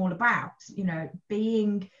what I'm all about. You know,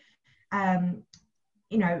 being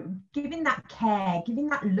you know, giving that care, giving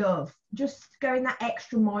that love, just going that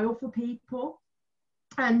extra mile for people.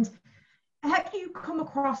 And have you come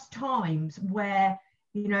across times where,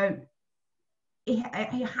 you know,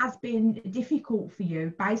 it has been difficult for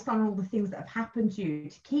you based on all the things that have happened to you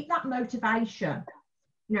to keep that motivation?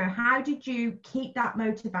 You know, how did you keep that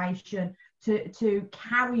motivation to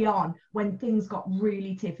carry on when things got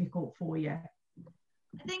really difficult for you?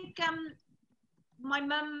 I think my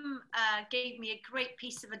mum gave me a great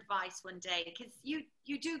piece of advice one day, because you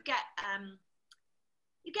do get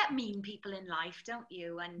you get mean people in life, don't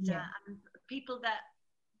you? And people that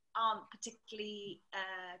aren't particularly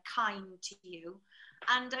kind to you.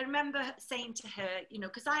 And I remember saying to her, you know,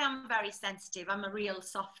 because I am very sensitive, I'm a real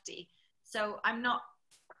softie, so I'm not,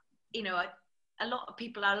 you know, a lot of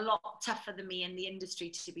people are a lot tougher than me in the industry,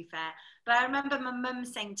 to be fair. But I remember my mum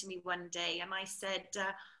saying to me one day, and I said,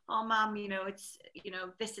 oh, Mum, you know, it's, you know,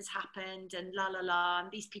 this has happened and la, la, la,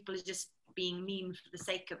 and these people are just being mean for the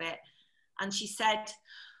sake of it. And she said,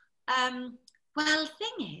 well,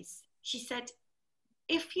 thing is, she said,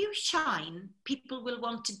 if you shine, people will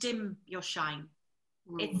want to dim your shine.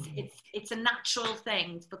 It's a natural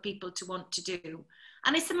thing for people to want to do.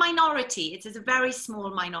 And it's a minority. It is a very small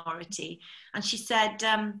minority. And she said,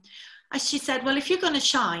 well, if you're going to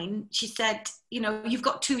shine, she said, you know, you've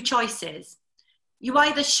got two choices. you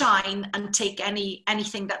either shine and take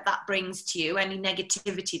anything that brings to you, any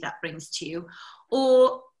negativity that brings to you,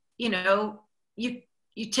 or, you know, you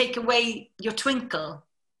take away your twinkle,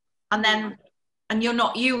 and you're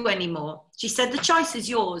not you anymore. She said, the choice is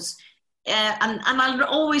yours. And I'll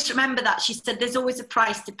always remember that. She said, there's always a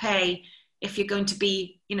price to pay if you're going to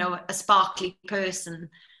be, you know, a sparkly person.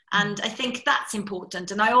 And I think that's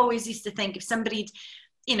important. And I always used to think if somebody'd,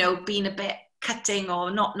 you know, been a bit cutting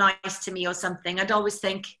or not nice to me or something, I'd always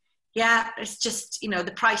think, yeah, it's just, you know,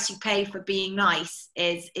 the price you pay for being nice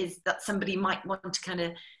is that somebody might want to kind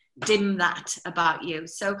of dim that about you.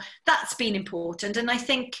 So that's been important. And I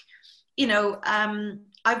think, you know,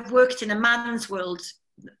 I've worked in a man's world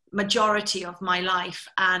majority of my life,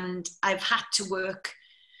 and I've had to work,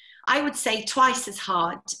 I would say, twice as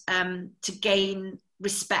hard to gain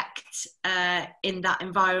respect in that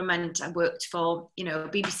environment. I worked for, you know,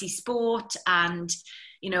 BBC Sport and,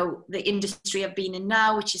 you know, the industry I've been in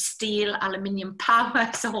now, which is steel, aluminium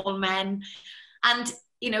power, so all men. And,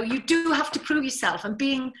 you know, you do have to prove yourself, and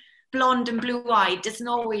being blonde and blue-eyed doesn't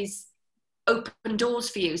always open doors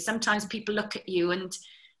for you. Sometimes people look at you and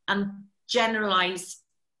generalize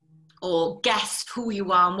or guess who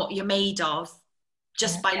you are and what you're made of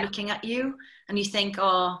just by looking at you, and you think,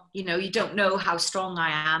 oh, you know, you don't know how strong I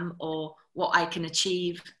am or what I can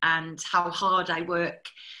achieve and how hard I work.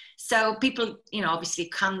 So people, you know, obviously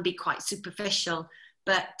can be quite superficial,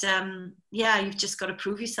 but yeah, you've just got to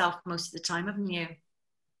prove yourself most of the time, haven't you?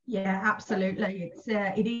 Yeah, absolutely.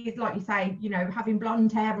 It is like you say, you know, having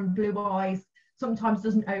blonde hair and blue eyes sometimes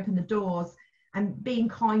doesn't open the doors, and being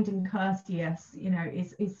kind and courteous, you know,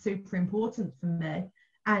 is super important for me,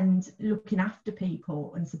 and looking after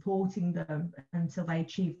people and supporting them until they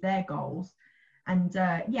achieve their goals. And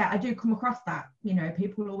yeah, I do come across that, you know,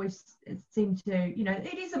 people always seem to, you know,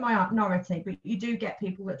 it is a minority, but you do get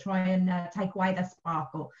people that try and take away their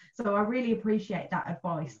sparkle. So I really appreciate that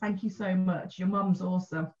advice. Thank you so much. Your mum's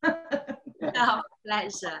awesome. Oh,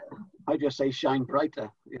 pleasure. I just say shine brighter,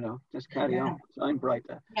 you know, just carry on, shine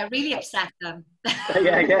brighter. Yeah, really upset them.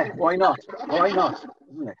 yeah, why not? Why not?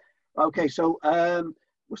 Isn't it? Okay, so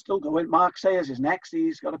we're still going. Mark Sayers is next.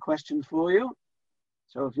 He's got a question for you.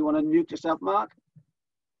 So if you want to mute yourself, Mark.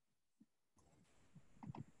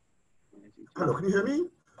 Hello, can you hear me?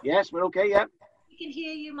 Yes, we're okay, yeah. We can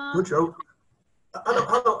hear you, Mark. Good show.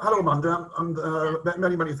 Hello, Amanda, and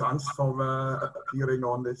many thanks for appearing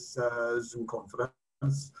on this Zoom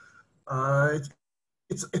conference.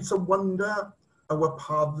 It's a wonder our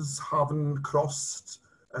paths haven't crossed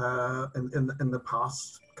in the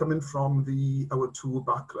past. Coming from our two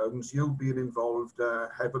backgrounds, you being involved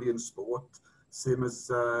heavily in sport, same as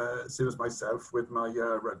myself with my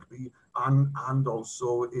rugby, and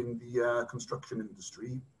also in the construction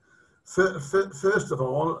industry. First of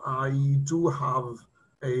all, I do have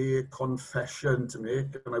a confession to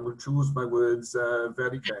make, and I will choose my words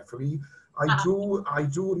very carefully. I do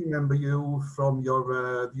remember you from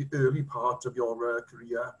your the early part of your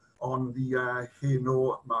career on the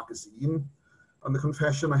Hainaut magazine, and the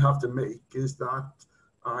confession I have to make is that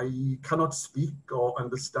I cannot speak or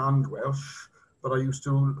understand Welsh, but I used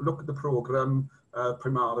to look at the programme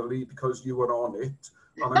primarily because you were on it,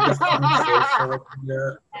 and I'm just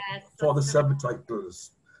thankful for the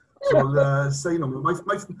subtitles. So I'll say no more.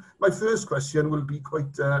 My first question will be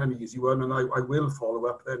quite an easy one, and I will follow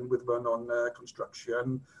up then with one on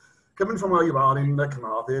construction. Coming from where you are in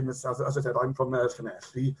Carmarthen, as I said, I'm from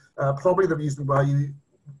Llanelli. Probably the reason why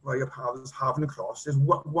your paths haven't crossed is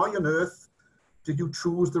why on earth did you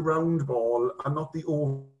choose the round ball and not the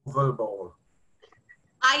oval ball?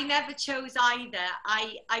 I never chose either.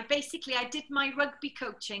 I basically did my rugby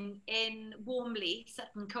coaching in Warmley,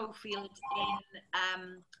 Sutton Coldfield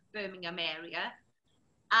in Birmingham area,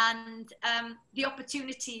 and the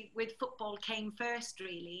opportunity with football came first.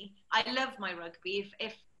 Really, I love my rugby.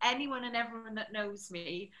 If anyone and everyone that knows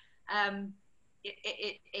me,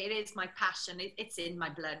 it is my passion. It's in my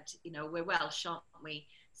blood. You know, we're Welsh, aren't we?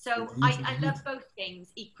 So I love both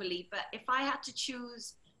games equally. But if I had to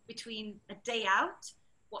choose between a day out,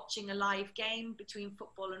 watching a live game between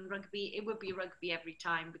football and rugby, it would be rugby every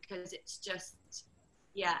time, because it's just,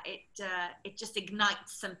 yeah, it just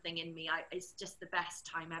ignites something in me. It's just the best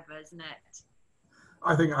time ever, isn't it?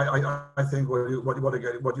 I think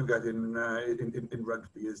what you get in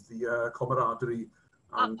rugby is the camaraderie,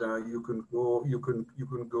 and you can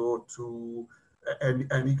go to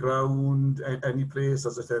any ground, any place.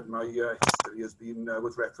 As I said, my history has been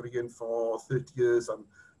with refereeing for 30 years, and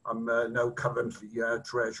I'm now currently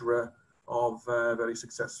treasurer of a very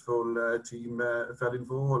successful team,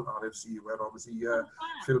 Felinvole RFC, where obviously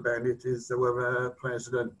Phil Bennett is our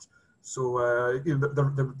president. So you know,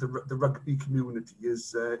 the rugby community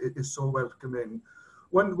is so welcoming.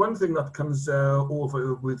 One thing that comes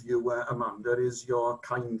over with you, Amanda, is your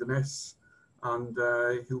kindness and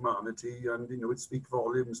humanity, and you know, it speaks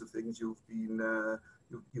volumes of things you've been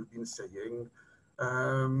saying.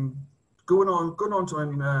 Going on to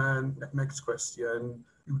my next question,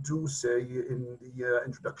 you do say in the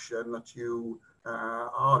introduction that you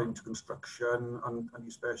are into construction and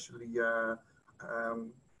especially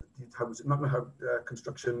housing, not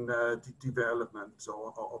construction development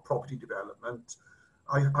or property development.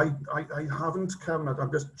 I haven't come,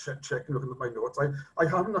 I'm just checking, looking at my notes, I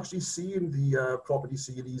haven't actually seen the property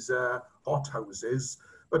series Hot Houses,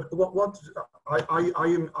 but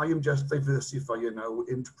I am just diversifying now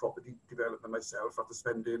into property development myself after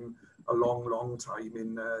spending a long time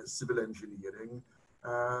in civil engineering.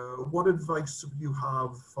 What advice do you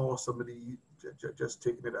have for somebody just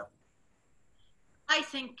taking it up? I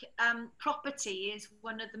think property is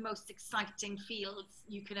one of the most exciting fields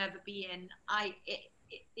you can ever be in.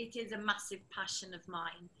 It is a massive passion of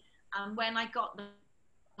mine. And when I got the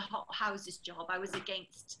Hot Houses job, I was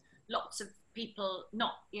against lots of people,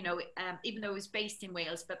 not, you know, even though it was based in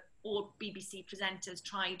Wales, but all BBC presenters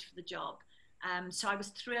tried for the job. So I was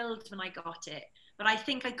thrilled when I got it. But I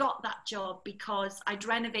think I got that job because I'd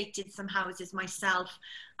renovated some houses myself.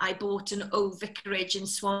 I bought an old vicarage in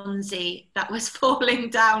Swansea that was falling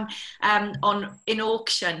down in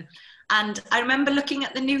auction. And I remember looking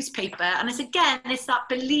at the newspaper, and it's again, it's that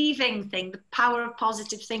believing thing, the power of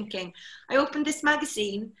positive thinking. I opened this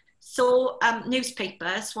magazine, saw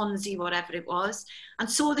newspaper, Swansea, whatever it was, and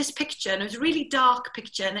saw this picture, and it was a really dark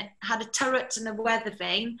picture, and it had a turret and a weather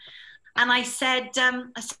vane. And I said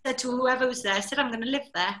to whoever was there, I said, I'm going to live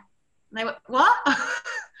there. And they went, what?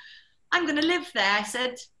 I'm going to live there. I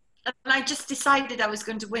said, and I just decided I was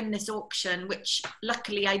going to win this auction, which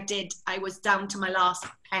luckily I did. I was down to my last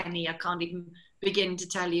penny. I can't even begin to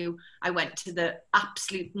tell you. I went to the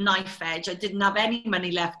absolute knife edge. I didn't have any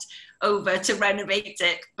money left over to renovate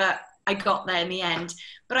it, but I got there in the end.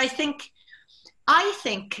 But I think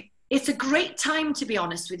it's a great time, to be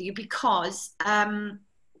honest with you, because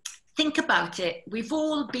think about it. We've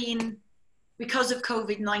all been, because of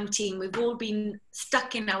COVID-19, we've all been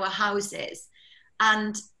stuck in our houses,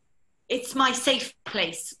 and it's my safe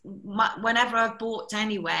place. Whenever I've bought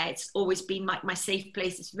anywhere, it's always been my safe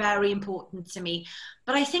place. It's very important to me.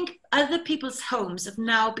 But I think other people's homes have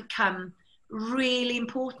now become really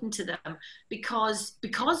important to them because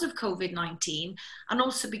of COVID-19, and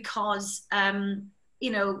also because,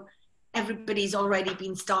 you know, everybody's already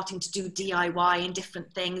been starting to do DIY and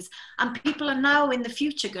different things. And people are now in the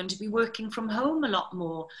future going to be working from home a lot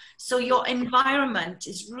more. So your environment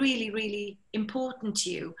is really, really important to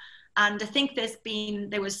you. And I think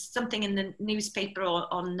there was something in the newspaper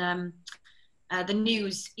or on the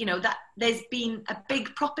news, you know, that there's been a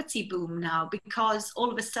big property boom now because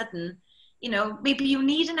all of a sudden, you know, maybe you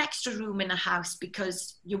need an extra room in a house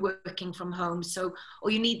because you're working from home. So, or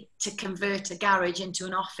you need to convert a garage into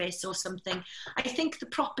an office or something. I think the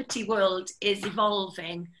property world is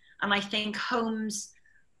evolving, and I think homes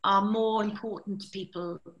are more important to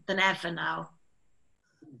people than ever now.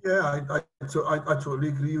 Yeah, I totally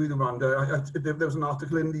agree with you, Amanda. There was an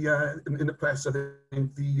article in the press, I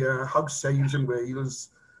think the house sales in Wales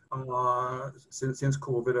since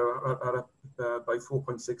COVID are up by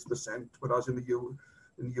 4.6%, whereas in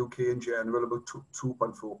the UK in general about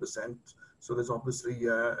 2.4%. So there's obviously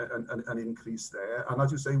an increase there. And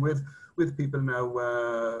as you say, with people now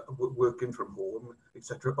working from home,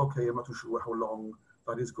 etc. Okay, I'm not too sure how long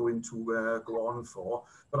that is going to go on for,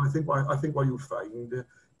 but I think what you'll find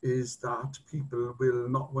is that people will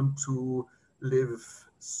not want to live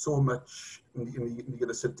so much in the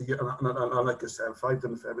other city. And like yourself, I've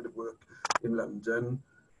done a fair bit of work in London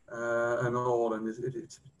and all, and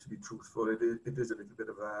to be truthful, it is a little bit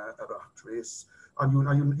of a rat race. And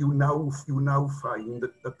you now find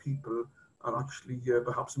that people are actually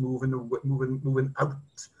perhaps moving out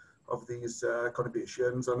of these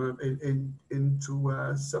conurbations and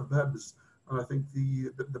into suburbs. And I think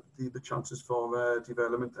the chances for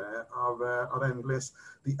development there are endless.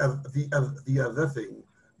 The other thing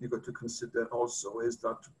you've got to consider also is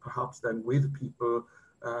that perhaps then with people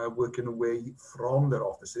working away from their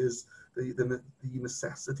offices, the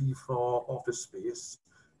necessity for office space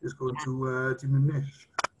is going to diminish.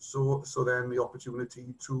 So then the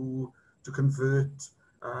opportunity to convert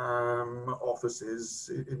offices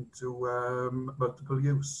into multiple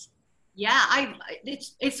use. Yeah,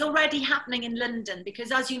 it's already happening in London,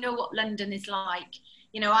 because as you know what London is like.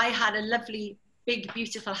 You know, I had a lovely, big,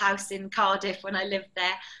 beautiful house in Cardiff when I lived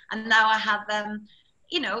there, and now I have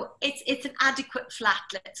you know, it's an adequate flat,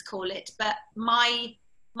 let's call it, but my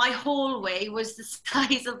hallway was the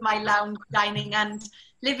size of my lounge, dining and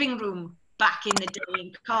living room back in the day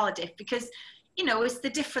in Cardiff, because, you know, it's the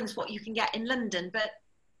difference what you can get in London. But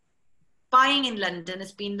buying in London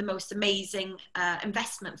has been the most amazing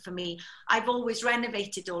investment for me. I've always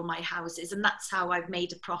renovated all my houses, and that's how I've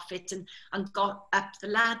made a profit and got up the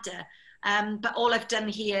ladder. But all I've done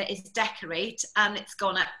here is decorate, and it's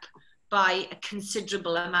gone up by a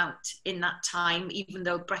considerable amount in that time, even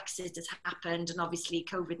though Brexit has happened and obviously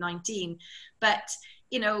COVID-19. But,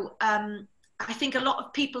 you know, I think a lot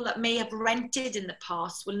of people that may have rented in the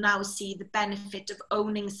past will now see the benefit of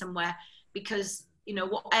owning somewhere, because, you know,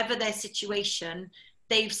 whatever their situation,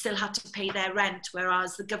 they've still had to pay their rent,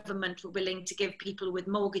 whereas the government were willing to give people with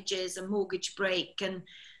mortgages a mortgage break and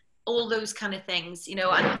all those kind of things, you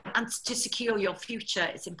know, and to secure your future,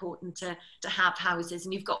 it's important to have houses.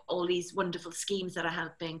 And you've got all these wonderful schemes that are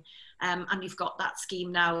helping. And you've got that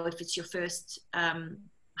scheme now, if it's your first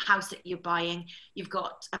house that you're buying, you've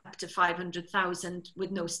got up to 500,000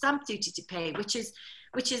 with no stamp duty to pay, which is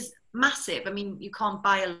massive. I mean, you can't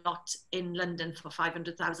buy a lot in London for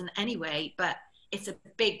 500,000 anyway, but it's a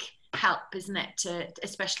big help, isn't it,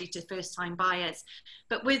 especially to first-time buyers.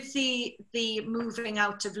 But with the moving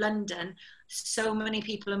out of London, so many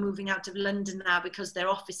people are moving out of London now because their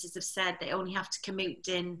offices have said they only have to commute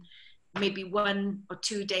in maybe 1 or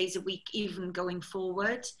 2 days a week, even going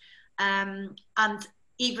forward. And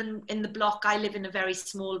even in the block, I live in a very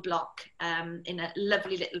small block in a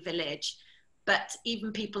lovely little village. But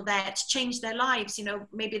even people there, to change their lives, you know,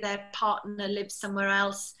 maybe their partner lives somewhere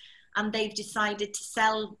else and they've decided to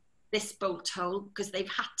sell this boat hole because they've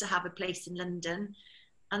had to have a place in London,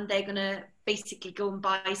 and they're going to basically go and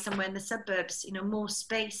buy somewhere in the suburbs, you know, more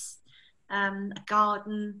space, a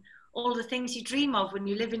garden, all the things you dream of when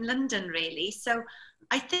you live in London, really. So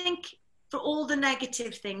I think for all the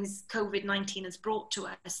negative things COVID-19 has brought to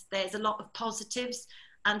us, there's a lot of positives,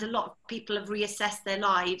 and a lot of people have reassessed their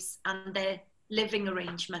lives and their living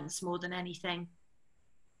arrangements more than anything.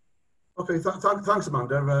 Okay, thanks,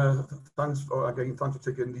 Amanda. Thanks for taking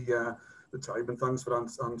the time, and thanks for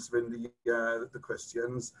answering the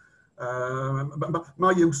questions.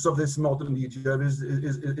 My use of this modern media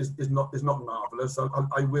is not marvelous.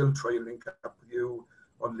 I will try and link up with you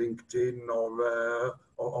on LinkedIn or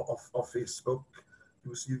Facebook.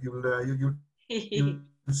 You'll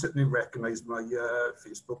certainly recognise my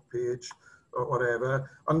Facebook page or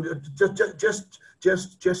whatever. And just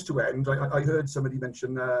to end, I heard somebody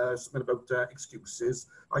mention something about excuses.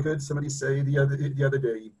 I heard somebody say the other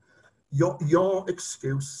day, your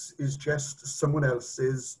excuse is just someone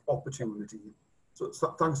else's opportunity. So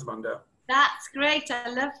thanks, Amanda. That's great. I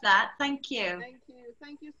love that. Thank you.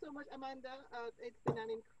 Thank you so much, Amanda. It's been an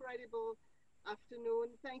incredible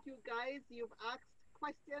afternoon. Thank you, guys. You've asked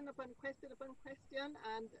question upon question upon question,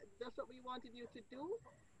 and that's what we wanted you to do.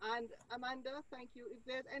 And Amanda, thank you. Is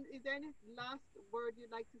there any last word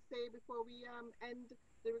you'd like to say before we end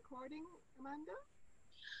the recording, Amanda?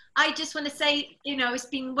 I just want to say, you know, it's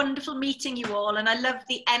been wonderful meeting you all, and I love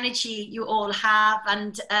the energy you all have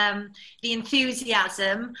and the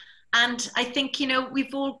enthusiasm. And I think, you know,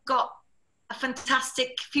 we've all got a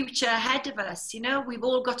fantastic future ahead of us. You know, we've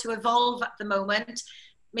all got to evolve at the moment,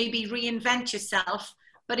 maybe reinvent yourself,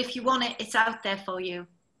 but if you want it, it's out there for you.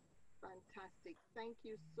 Fantastic. Thank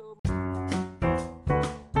you so much.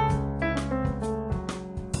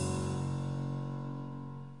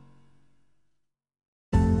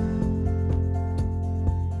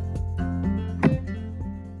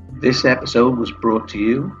 This episode was brought to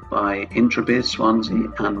you by Intrabiz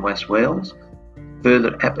Swansea and West Wales.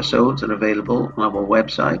 Further episodes are available on our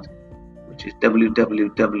website, which is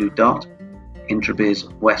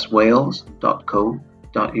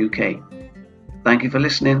www.intrabizwestwales.co.uk. Thank you for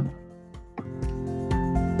listening.